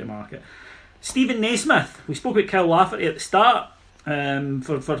back into the market. Stephen Naismith, we spoke about Kyle Lafferty at the start.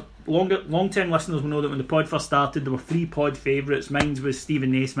 For long-term listeners will know that when the pod first started, there were 3 pod favourites. Mine was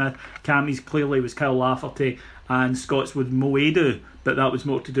Stephen Naismith, Cammie's clearly was Kyle Lafferty, and Scott's was Mo Edu, but that was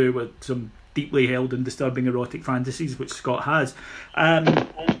more to do with some deeply held and disturbing erotic fantasies, which Scott has.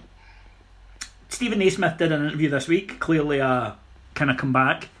 Stephen Naismith did an interview this week, clearly a kind of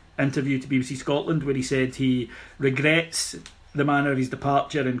comeback interview to BBC Scotland, where he said he regrets the manner of his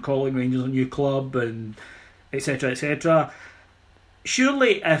departure and calling Rangers a new club and etc, etc.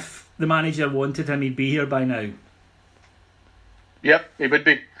 Surely if the manager wanted him, he'd be here by now. Yep, he would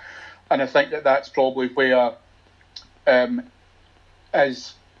be. And I think that that's probably where,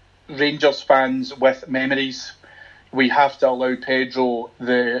 as Rangers fans with memories, we have to allow Pedro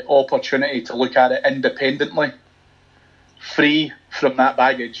the opportunity to look at it independently, free from that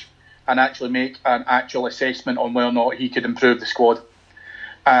baggage, and actually make an actual assessment on whether or not he could improve the squad.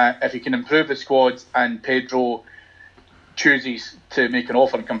 If he can improve the squad and Pedro chooses to make an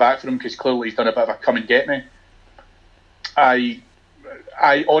offer and come back for him, because clearly he's done a bit of a come and get me, I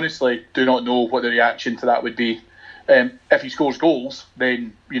honestly do not know what the reaction to that would be. If he scores goals,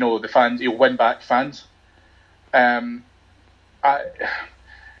 then the fans, he'll win back fans.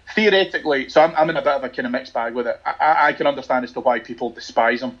 Theoretically, so I'm in a bit of a kind of mixed bag with it. I can understand as to why people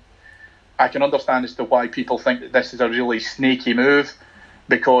despise him. I can understand as to why people think that this is a really snaky move,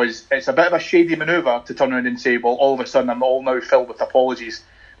 because it's a bit of a shady manoeuvre to turn around and say, well, all of a sudden I'm all now filled with apologies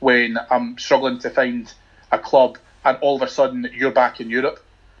when I'm struggling to find a club, and all of a sudden you're back in Europe.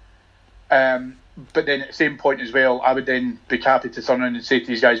 But then at the same point as well, I would then be happy to turn around and say to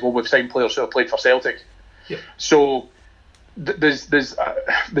these guys, well, we've signed players who have played for Celtic. Yep. So there's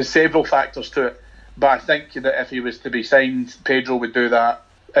several factors to it. But I think that if he was to be signed, Pedro would do that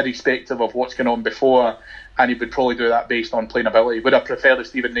irrespective of what's going on before, and he would probably do that based on playing ability. Would I prefer the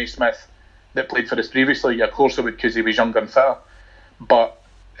Stephen Naismith that played for us previously? Yeah, of course I would, because he was younger and fitter. But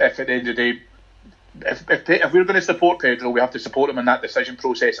if at the end of the day, if we're going to support Pedro, we have to support him in that decision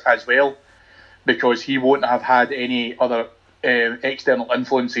process as well, because he won't have had any other external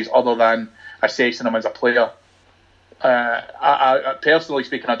influences other than assessing him as a player. I personally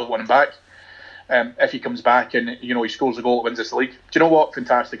speaking, I don't want him back. If he comes back and he scores a goal that wins us the league, do you know what?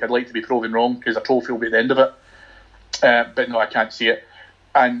 Fantastic. I'd like to be proven wrong, because a trophy will be at the end of it. But no, I can't see it.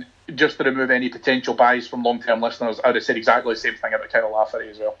 And just to remove any potential bias from long-term listeners, I would have said exactly the same thing about Kyle Lafferty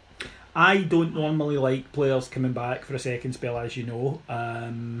as well. I don't normally like players coming back for a second spell, as you know.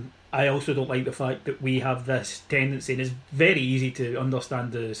 I also don't like the fact that we have this tendency, and it's very easy to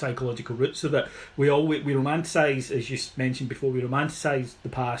understand the psychological roots of it. We romanticise, as you mentioned before, we romanticise the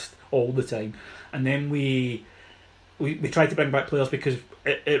past all the time, and then we try to bring back players because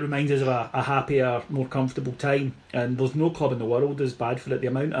it reminds us of a happier, more comfortable time. And there's no club in the world as bad for it. The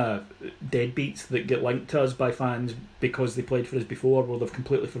amount of deadbeats that get linked to us by fans because they played for us before, where they've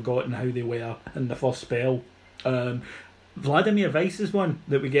completely forgotten how they were in the first spell. Vladimir Weiss is one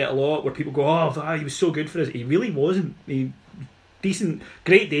that we get a lot, where people go, oh, he was so good for us. He really wasn't. Decent,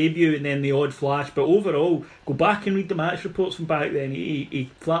 great debut, and then the odd flash. But overall, go back and read the match reports from back then. He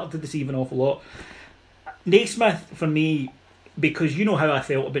flattered to deceive an awful lot. Naismith, for me, because you know how I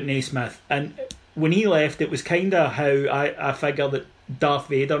felt about Naismith, and when he left, it was kind of how I figure that Darth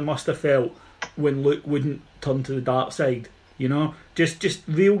Vader must have felt when Luke wouldn't turn to the dark side. Just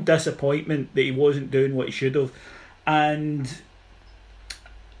real disappointment that he wasn't doing what he should have. And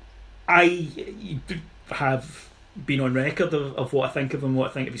I have been on record of what I think of him, what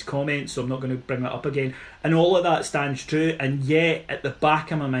I think of his comments, so I'm not going to bring that up again. And all of that stands true, and yet at the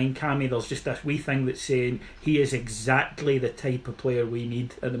back of my mind, Cammy, there's just this wee thing that's saying he is exactly the type of player we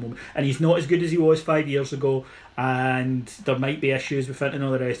need at the moment. And he's not as good as he was 5 years ago, and there might be issues with it and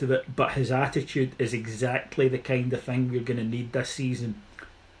all the rest of it, but his attitude is exactly the kind of thing we're going to need this season.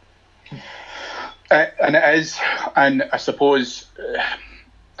 And it is, and I suppose,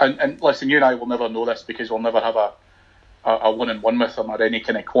 and listen, you and I will never know this because we'll never have a one-on-one with him or any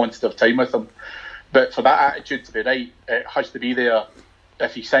kind of quantitative time with him. But for that attitude to be right, it has to be there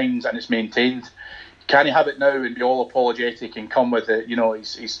if he signs and it's maintained. Can he have it now and be all apologetic and come with it?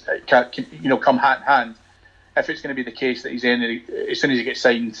 He's come hand in hand. If it's going to be the case that he's in, as soon as he gets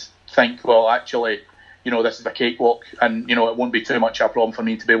signed, think, well, actually, this is a cakewalk, and it won't be too much of a problem for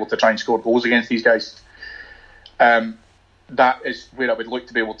me to be able to try and score goals against these guys. That is where I would look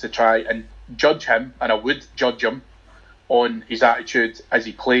to be able to try and judge him, and I would judge him on his attitude as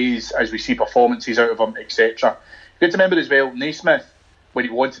he plays, as we see performances out of him, etc. You have to remember as well, Naismith, when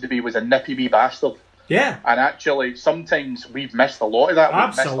he wanted to be, was a nippy wee bastard. Yeah. And actually, sometimes we've missed a lot of that.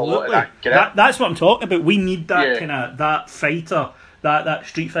 Absolutely. That's what I'm talking about. We need that kind of that fighter, that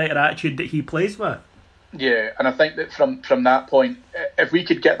street fighter attitude that he plays with. Yeah, and I think that from that point, if we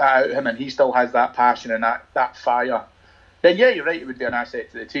could get that out of him and he still has that passion and that fire, then yeah, you're right, it would be an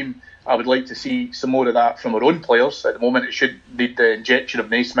asset to the team. I would like to see some more of that from our own players. At the moment, it should need the injection of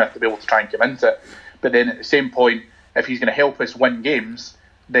Naismith to be able to try and come into it. But then at the same point, if he's going to help us win games,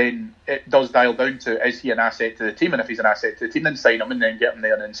 then it does dial down to, is he an asset to the team? And if he's an asset to the team, then sign him and then get him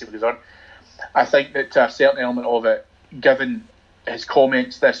there and then see what goes on. I think that to a certain element of it, given his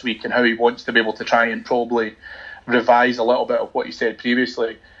comments this week and how he wants to be able to try and probably revise a little bit of what he said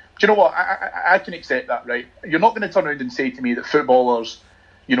previously, you know what? I can accept that, right? You're not going to turn around and say to me that footballers,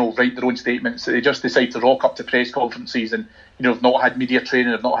 write their own statements. They just decide to rock up to press conferences and, have not had media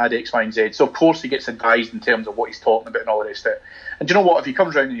training, have not had X, Y, and Z. So, of course, he gets advised in terms of what he's talking about and all the rest of it. And do you know what? If he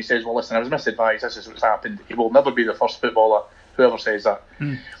comes round and he says, well, listen, I was misadvised, this is what's happened, he will never be the first footballer, whoever says that.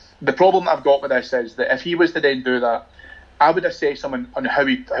 The problem I've got with this is that if he was to then do that, I would assess him on how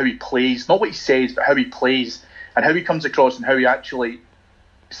he plays, not what he says, but how he plays and how he comes across and how he actually,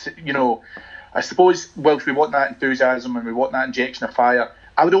 I suppose, whilst we want that enthusiasm and we want that injection of fire,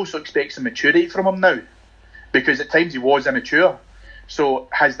 I would also expect some maturity from him now, because at times he was immature. So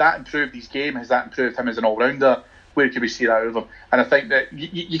has that improved his game? Has that improved him as an all-rounder? Where can we see that out of him? And I think that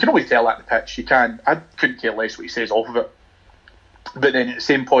you can always tell at the pitch. You can. I couldn't care less what he says off of it. But then at the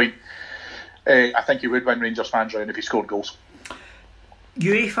same point, I think he would win Rangers fans round if he scored goals.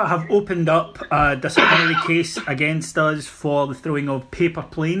 UEFA have opened up a disciplinary case against us for the throwing of paper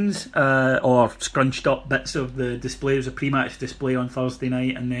planes or scrunched up bits of the display. It was a pre-match display on Thursday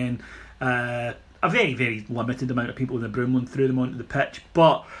night, and then a very, very limited amount of people in the Broomloan threw them onto the pitch.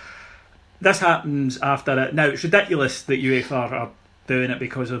 But this happens after it. Now, it's ridiculous that UEFA are doing it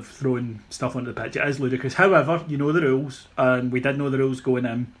because of throwing stuff onto the pitch. It is ludicrous. However, you know the rules, and we did know the rules going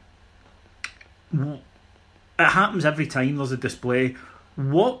in. It happens every time there's a display.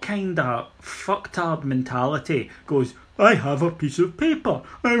 What kind of fucktard mentality goes, I have a piece of paper,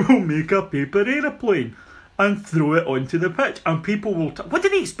 I will make a paper aeroplane and throw it onto the pitch, and people will what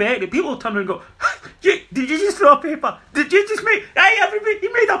did he expect? People will turn around and go, did you just throw a paper? Did you just make, hey everybody,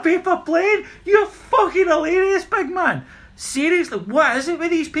 you made a paper plane? You're fucking hilarious, big man. Seriously, what is it with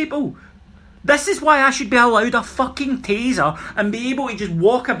these people? This is why I should be allowed a fucking taser and be able to just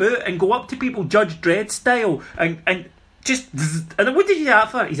walk about and go up to people Judge Dredd style and just, and what did you do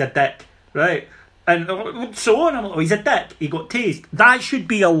that for? He's a dick, right? And so on, I'm like, oh, he's a dick, he got tased. That should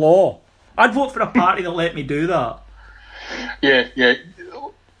be a law. I'd vote for a party that let me do that. Yeah,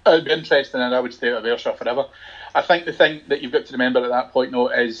 it'd be interesting, and I would stay at Ayrshire forever. I think the thing that you've got to remember at that point, though,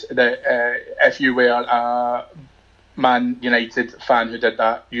 is that if you were a Man United fan who did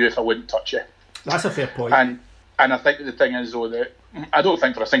that, UEFA wouldn't touch you. That's a fair point. And I think that the thing is, though, that I don't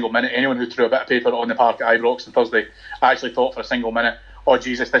think for a single minute anyone who threw a bit of paper on the park at Ibrox on Thursday actually thought for a single minute, oh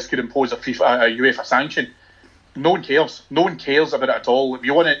Jesus, this could impose a UEFA sanction. No one cares. No one cares about it at all. If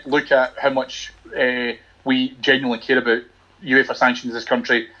you want to look at how much we genuinely care about UEFA sanctions in this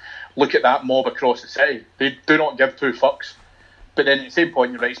country, look at that mob across the city. They do not give two fucks. But then at the same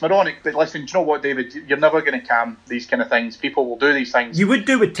point, you're right, it's moronic. But listen, do you know what, David? You're never going to calm these kind of things. People will do these things. You would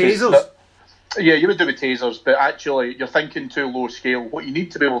do with tasers. Yeah, you would do with tasers, but actually you're thinking too low scale. What you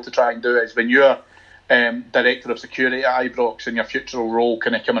need to be able to try and do is when you're Director of Security at Ibrox and your future role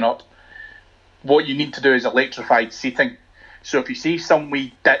kind of coming up, what you need to do is electrified seating. So if you see some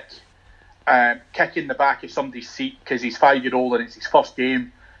wee dick kicking the back of somebody's seat because he's 5-year-old and it's his first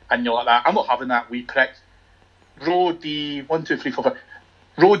game, and you're like that, I'm not having that wee prick. Row D, 1, 2, 3, 4, 5.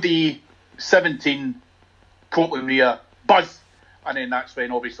 Row D, 17, Courtland Rea, buzz. And then that's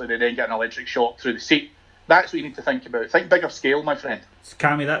when, obviously, they then get an electric shock through the seat. That's what you need to think about. Think bigger scale, my friend.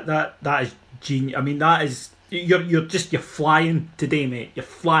 Cammy, that is genius. I mean, that is... You're flying today, mate. You're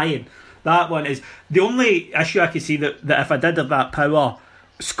flying. That one is... The only issue I could see that if I did have that power,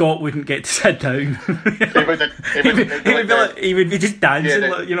 Scott wouldn't get to sit down. He would be just dancing,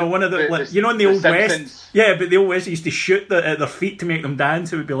 one of the in the Old West. Yeah, but the Old West used to shoot at their feet to make them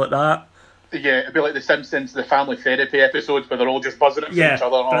dance. It would be like that. Yeah, it'd be like the Simpsons, the family therapy episodes where they're all just buzzing at each other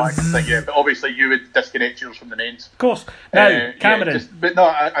and all that kind of thing. Yeah, but obviously you would disconnect yours from the mains. Of course. Now, Cameron.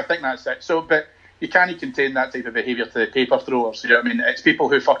 I think that's it. So, but you can't contain that type of behaviour to the paper throwers. You know what I mean? It's people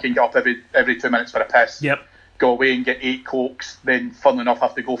who fucking get up every 2 minutes for a piss. Yep. Go away and get 8 Cokes, then funnily enough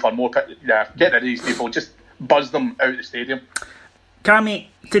have to go for more. Yeah, get rid of these people. Just buzz them out of the stadium. Cammy,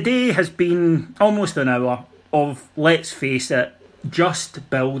 today has been almost an hour of, let's face it, just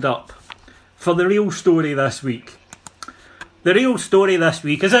build up for the real story this week. The real story this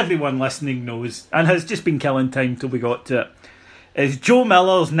week, as everyone listening knows, and has just been killing time till we got to it, is Joe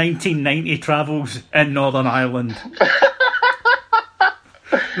Miller's 1990 travels in Northern Ireland.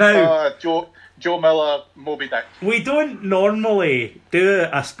 Now, Joe Miller, Moby Dick. We don't normally do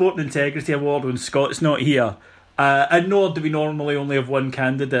a Sport Integrity Award when Scott's not here, and nor do we normally only have one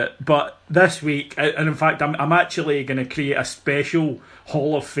candidate. But this week, and in fact, I'm actually going to create a special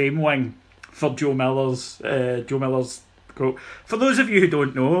Hall of Fame wing for Joe Miller's quote. For those of you who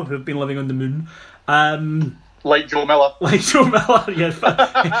don't know, who've been living on the moon, like Joe Miller, yeah,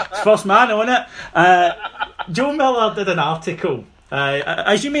 first man on it. Joe Miller did an article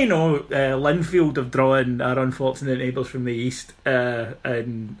As you may know, Linfield have drawn our unfortunate neighbours from the east, or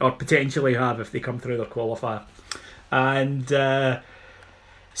potentially have if they come through their qualifier. And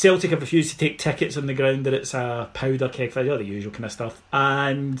Celtic have refused to take tickets on the ground that it's a powder keg fight, all the usual kind of stuff.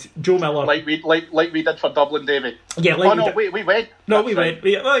 And Joe Miller, like we did for Dublin, Davy. Yeah, we went. No, we went.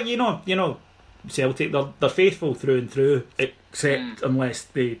 Well, you know, Celtic, they're faithful through and through, except unless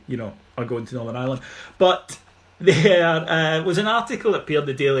they, are going to Northern Ireland. But there was an article that appeared in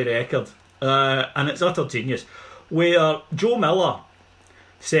the Daily Record, and it's utter genius, where Joe Miller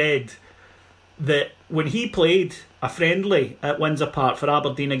said that when he played a friendly at Windsor Park for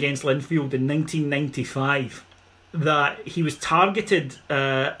Aberdeen against Linfield in 1995, that he was targeted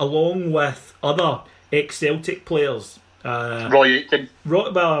along with other ex-Celtic players. Roy Aitken.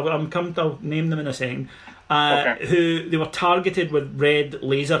 I'll name them in a second. Okay. Who they were targeted with red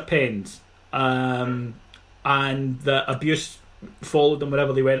laser pens, and the abuse followed them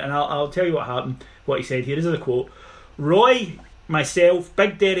wherever they went. And I'll tell you what happened. What he said here is a quote: Roy, myself,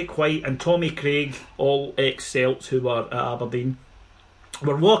 Big Derek White, and Tommy Craig, all ex-Celts who were at Aberdeen,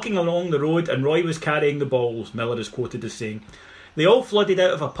 were walking along the road, and Roy was carrying the balls. Miller is quoted as saying, "They all flooded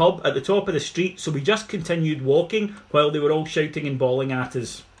out of a pub at the top of the street, so we just continued walking while they were all shouting and bawling at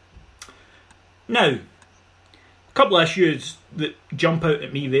us." Now, a couple of issues that jump out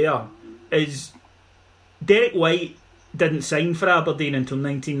at me there is Derek White didn't sign for Aberdeen until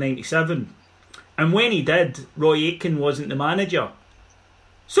 1997. And when he did, Roy Aitken wasn't the manager.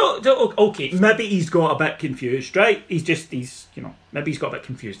 So, okay, maybe he's got a bit confused, right? Maybe he's got a bit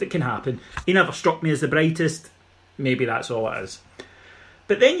confused. It can happen. He never struck me as the brightest. Maybe that's all it is.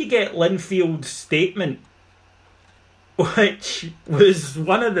 But then you get Linfield's statement, which was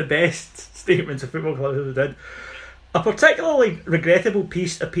one of the best statements a football club ever did. A particularly regrettable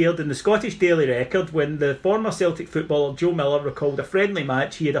piece appeared in the Scottish Daily Record when the former Celtic footballer Joe Miller recalled a friendly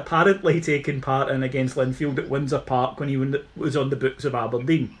match he had apparently taken part in against Linfield at Windsor Park when he was on the books of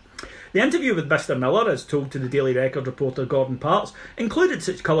Aberdeen. The interview with Mr Miller, as told to the Daily Record reporter Gordon Parts, included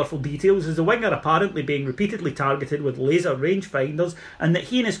such colourful details as the winger apparently being repeatedly targeted with laser rangefinders, and that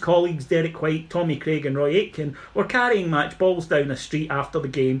he and his colleagues Derek White, Tommy Craig and Roy Aitken were carrying match balls down a street after the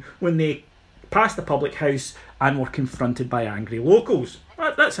game when they passed a public house and were confronted by angry locals.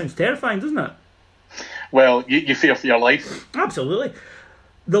 That sounds terrifying, doesn't it? Well, you fear for your life. Absolutely.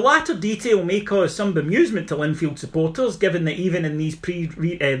 The latter detail may cause some bemusement to Linfield supporters, given that even in those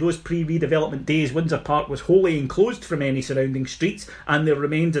pre-redevelopment days, Windsor Park was wholly enclosed from any surrounding streets, and there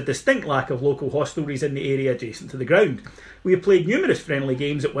remains a distinct lack of local hostelries in the area adjacent to the ground. We have played numerous friendly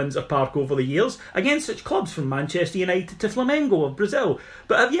games at Windsor Park over the years against such clubs from Manchester United to Flamengo of Brazil,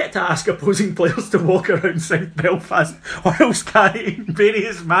 but have yet to ask opposing players to walk around South Belfast whilst carrying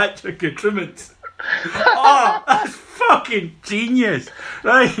various match accoutrements. Oh, that's fucking genius.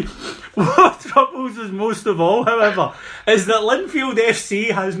 Right. What troubles us most of all, however, is that Linfield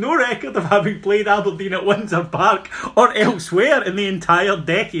FC has no record of having played Aberdeen at Windsor Park or elsewhere in the entire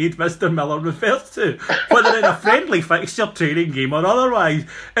decade Mr Miller refers to, whether in a friendly fixture, training game or otherwise.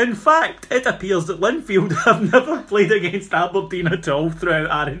 In fact, it appears that Linfield have never played against Aberdeen at all throughout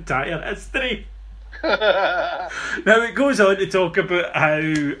our entire history. Now it goes on to talk about how,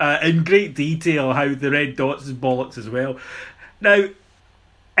 in great detail, how the red dots is bollocks as well. Now, it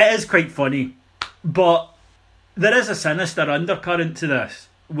is quite funny, but there is a sinister undercurrent to this,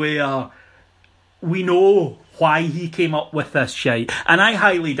 where we know why he came up with this shite, and I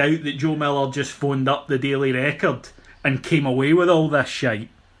highly doubt that Joe Miller just phoned up the Daily Record and came away with all this shite.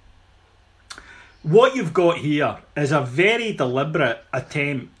 What you've got here is a very deliberate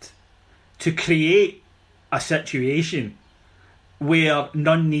attempt to create a situation where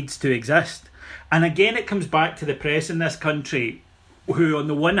none needs to exist. And again, it comes back to the press in this country, who on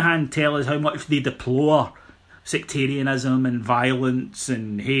the one hand tell us how much they deplore sectarianism and violence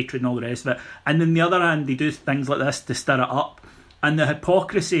and hatred and all the rest of it, and on the other hand they do things like this to stir it up, and the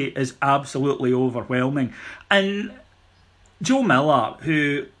hypocrisy is absolutely overwhelming. And Joe Miller,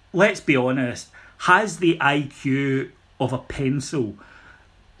 who, let's be honest, has the IQ of a pencil,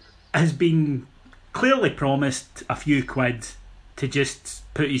 has been clearly promised a few quid to just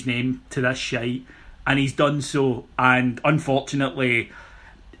put his name to this shite, and he's done so, and unfortunately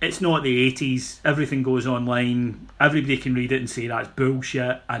it's not the 80s, everything goes online, everybody can read it and say that's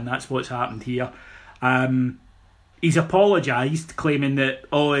bullshit, and that's what's happened here. He's apologised, claiming that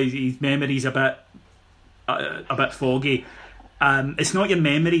his memory's a bit foggy. It's not your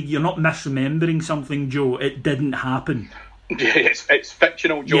memory, you're not misremembering something, Joe. It didn't happen. Yeah, it's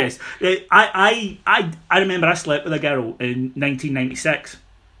fictional, Joe. Yes, I remember I slept with a girl in 1996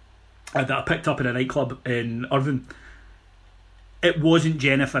 that I picked up in a nightclub in Irvine, it wasn't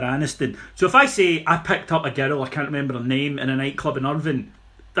Jennifer Aniston. So if I say I picked up a girl, I can't remember her name, in a nightclub in Irvine,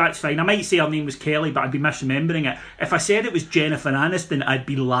 that's fine. I might say her name was Kelly, but I'd be misremembering it. If I said it was Jennifer Aniston, I'd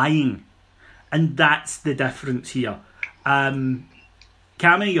be lying. And that's the difference here.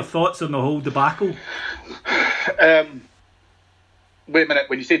 Cammy, your thoughts on the whole debacle? Wait a minute,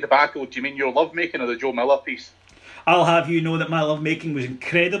 when you say debacle, do you mean your lovemaking or the Joe Miller piece? I'll have you know that my lovemaking was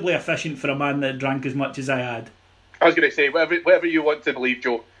incredibly efficient for a man that drank as much as I had. I was going to say, whatever you want to believe,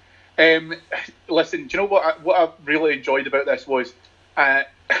 Joe. Listen, do you know what I really enjoyed about this was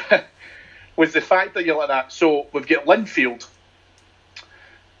was the fact that you're like that. So we've got Linfield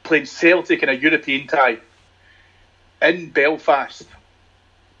playing Celtic in a European tie in Belfast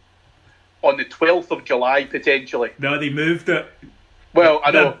on the 12th of July, potentially. No, they moved it. Well,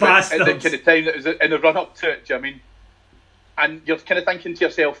 I know, but in the kind of time that was in the run-up to it, do you know what I mean? And you're kind of thinking to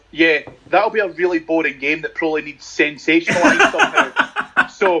yourself, yeah, that'll be a really boring game that probably needs sensationalised somehow.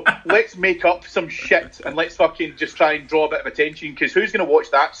 So let's make up some shit and let's fucking just try and draw a bit of attention, because who's going to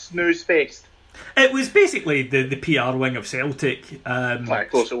watch that snooze fest? It was basically the PR wing of Celtic Of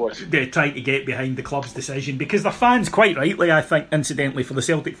course it was. trying to get behind the club's decision, because the fans, quite rightly, I think, incidentally, for the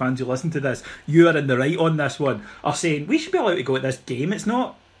Celtic fans who listen to this, you are in the right on this one, are saying we should be allowed to go at this game. It's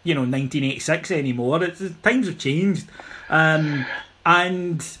not 1986 anymore. Times have changed.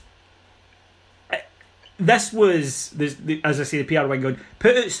 And this was, as I say, the PR wing going,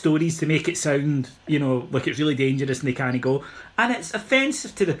 put out stories to make it sound, like it's really dangerous and they can't go. And it's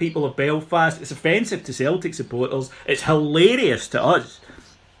offensive to the people of Belfast. It's offensive to Celtic supporters. It's hilarious to us.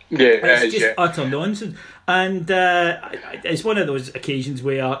 Yeah, it's just utter nonsense. And it's one of those occasions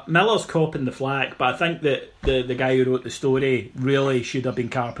where Miller's copping the flack, but I think that the guy who wrote the story really should have been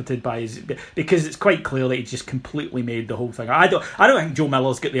carpeted by because it's quite clear that he just completely made the whole thing. I don't think Joe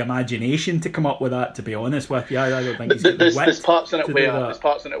Miller's got the imagination to come up with that, to be honest with you. I don't think he's got the wit. There's parts in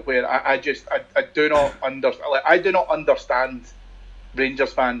it where I do not understand. Like, I do not understand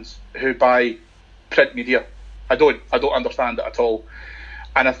Rangers fans who buy print media. I don't understand it at all.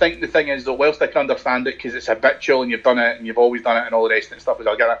 And I think the thing is that whilst I can understand it because it's habitual and you've done it and you've always done it and all the rest of the stuff,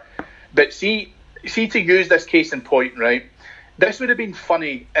 I'll get it. But see to use this case in point, right? This would have been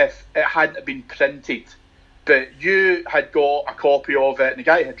funny if it hadn't been printed, but you had got a copy of it and the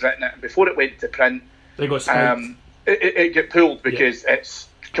guy had written it, and before it went to print, they got spiked. It got pulled because it's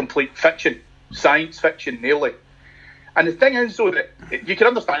complete fiction, science fiction, nearly. And the thing is, though, that you can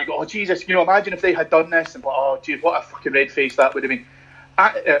understand, you go, oh Jesus, imagine if they had done this, and oh geez, what a fucking red face that would have been.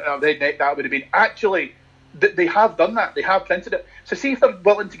 Redneck that would have been. Actually, they have done that. They have printed it. So see if they're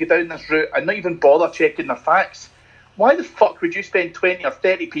willing to go down this route and not even bother checking their facts, why the fuck would you spend 20 or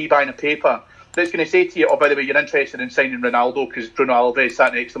 30p buying a paper that's going to say to you, oh, by the way, you're interested in signing Ronaldo because Bruno Alves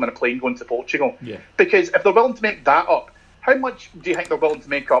sat next to him on a plane going to Portugal? Yeah. Because if they're willing to make that up, how much do you think they're willing to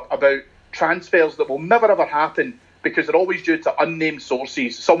make up about transfers that will never ever happen because they're always due to unnamed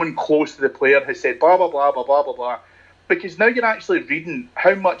sources? Someone close to the player has said blah, blah, blah, blah, blah, blah, blah. Because now you're actually reading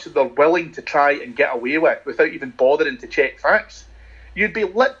how much they're willing to try and get away with without even bothering to check facts. You'd be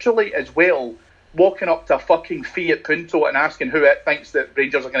literally as well walking up to a fucking Fiat Punto and asking who it thinks that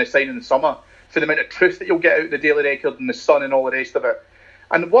Rangers are going to sign in the summer for the amount of truth that you'll get out of the Daily Record and the Sun and all the rest of it.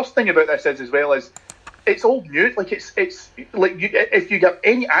 And the worst thing about this is, as well, is it's old news. Like it's like if you get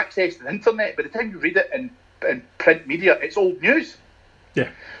any access to the internet, by the time you read it in print media, it's old news. Yeah.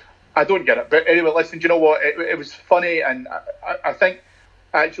 I don't get it. But anyway, listen, do you know what? It was funny, and I think,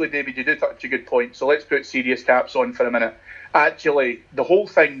 actually, David, you did touch a good point, so let's put serious caps on for a minute. Actually, the whole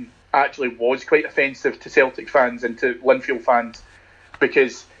thing actually was quite offensive to Celtic fans and to Linfield fans,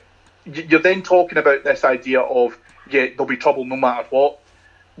 because you're then talking about this idea of, yeah, there'll be trouble no matter what.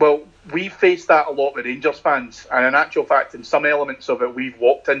 Well, we've faced that a lot with Rangers fans, and in actual fact, in some elements of it, we've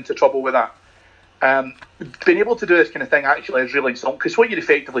walked into trouble with that. Being able to do this kind of thing actually is really insulting, because what you're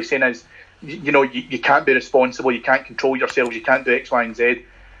effectively saying is, you can't be responsible, you can't control yourselves, you can't do X, Y, and Z,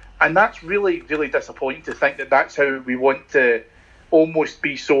 and that's really, really disappointing to think that that's how we want to almost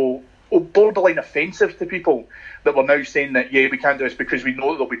be so borderline offensive to people, that we're now saying that, yeah, we can't do this because we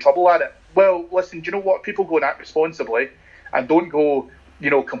know that there'll be trouble at it. Well, listen, do you know what? People go and act responsibly and don't go,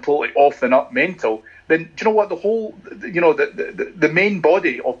 completely off the nut mental, then do you know what? The whole, the main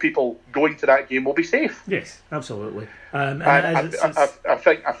body of people going to that game will be safe. Yes, absolutely.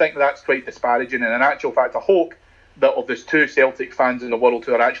 I think that's quite disparaging. And in actual fact, I hope that of there's two Celtic fans in the world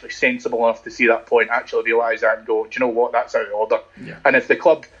who are actually sensible enough to see that point, actually realise that and go, do you know what? That's out of order. Yeah. And if the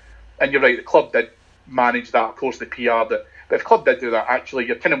club, and you're right, the club did manage that. Of course, the PR, But if club did do that, actually,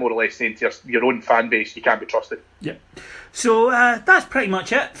 you're kind of more or less saying to your own fan base, you can't be trusted. Yeah. So that's pretty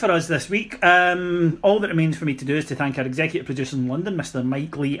much it for us this week. All that remains for me to do is to thank our executive producers in London, Mr.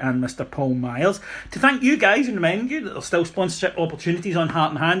 Mike Lee and Mr. Paul Myers. To thank you guys and remind you that there's still sponsorship opportunities on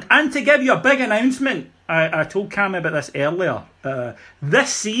Heart and Hand. And to give you a big announcement, I told Cam about this earlier.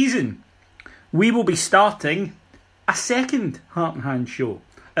 This season, we will be starting a second Heart and Hand show.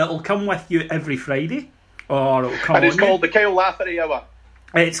 It'll come with you every Friday. Or it'll come and it's on called the Kyle Lafferty Hour.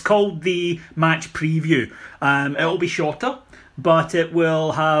 It's called the Match Preview. It'll be shorter, but it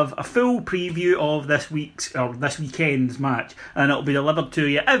will have a full preview of this weekend's match, and it'll be delivered to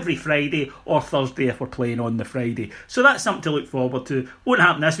you every Friday or Thursday if we're playing on the Friday. So that's something to look forward to. Won't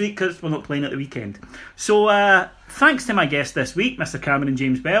happen this week because we're not playing at the weekend. So thanks to my guests this week, Mr. Cameron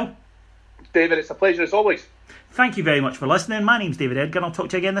James Bell. David, it's a pleasure as always. Thank you very much for listening. My name's David Edgar, and I'll talk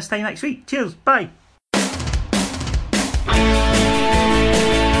to you again this time next week. Cheers, bye.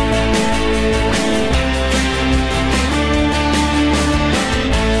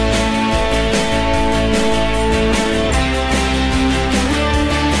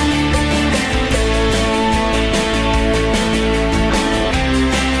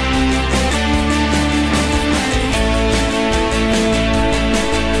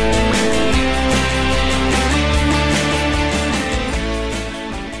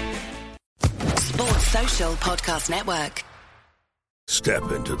 Podcast Network.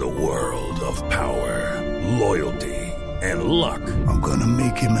 Step into the world of power, loyalty, and luck. I'm gonna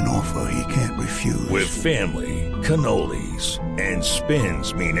make him an offer he can't refuse. With family, cannolis, and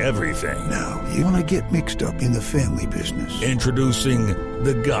spins mean everything. Now, you wanna get mixed up in the family business. Introducing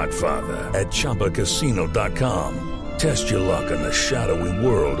The Godfather at ChumbaCasino.com. Test your luck in the shadowy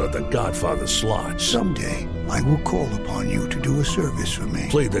world of The Godfather slot. Someday, I will call upon you to do a service for me.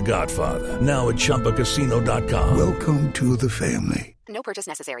 Play The Godfather, now at ChumbaCasino.com. Welcome to the family. No purchase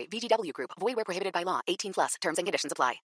necessary. VGW Group. Void where prohibited by law. 18+. Terms and conditions apply.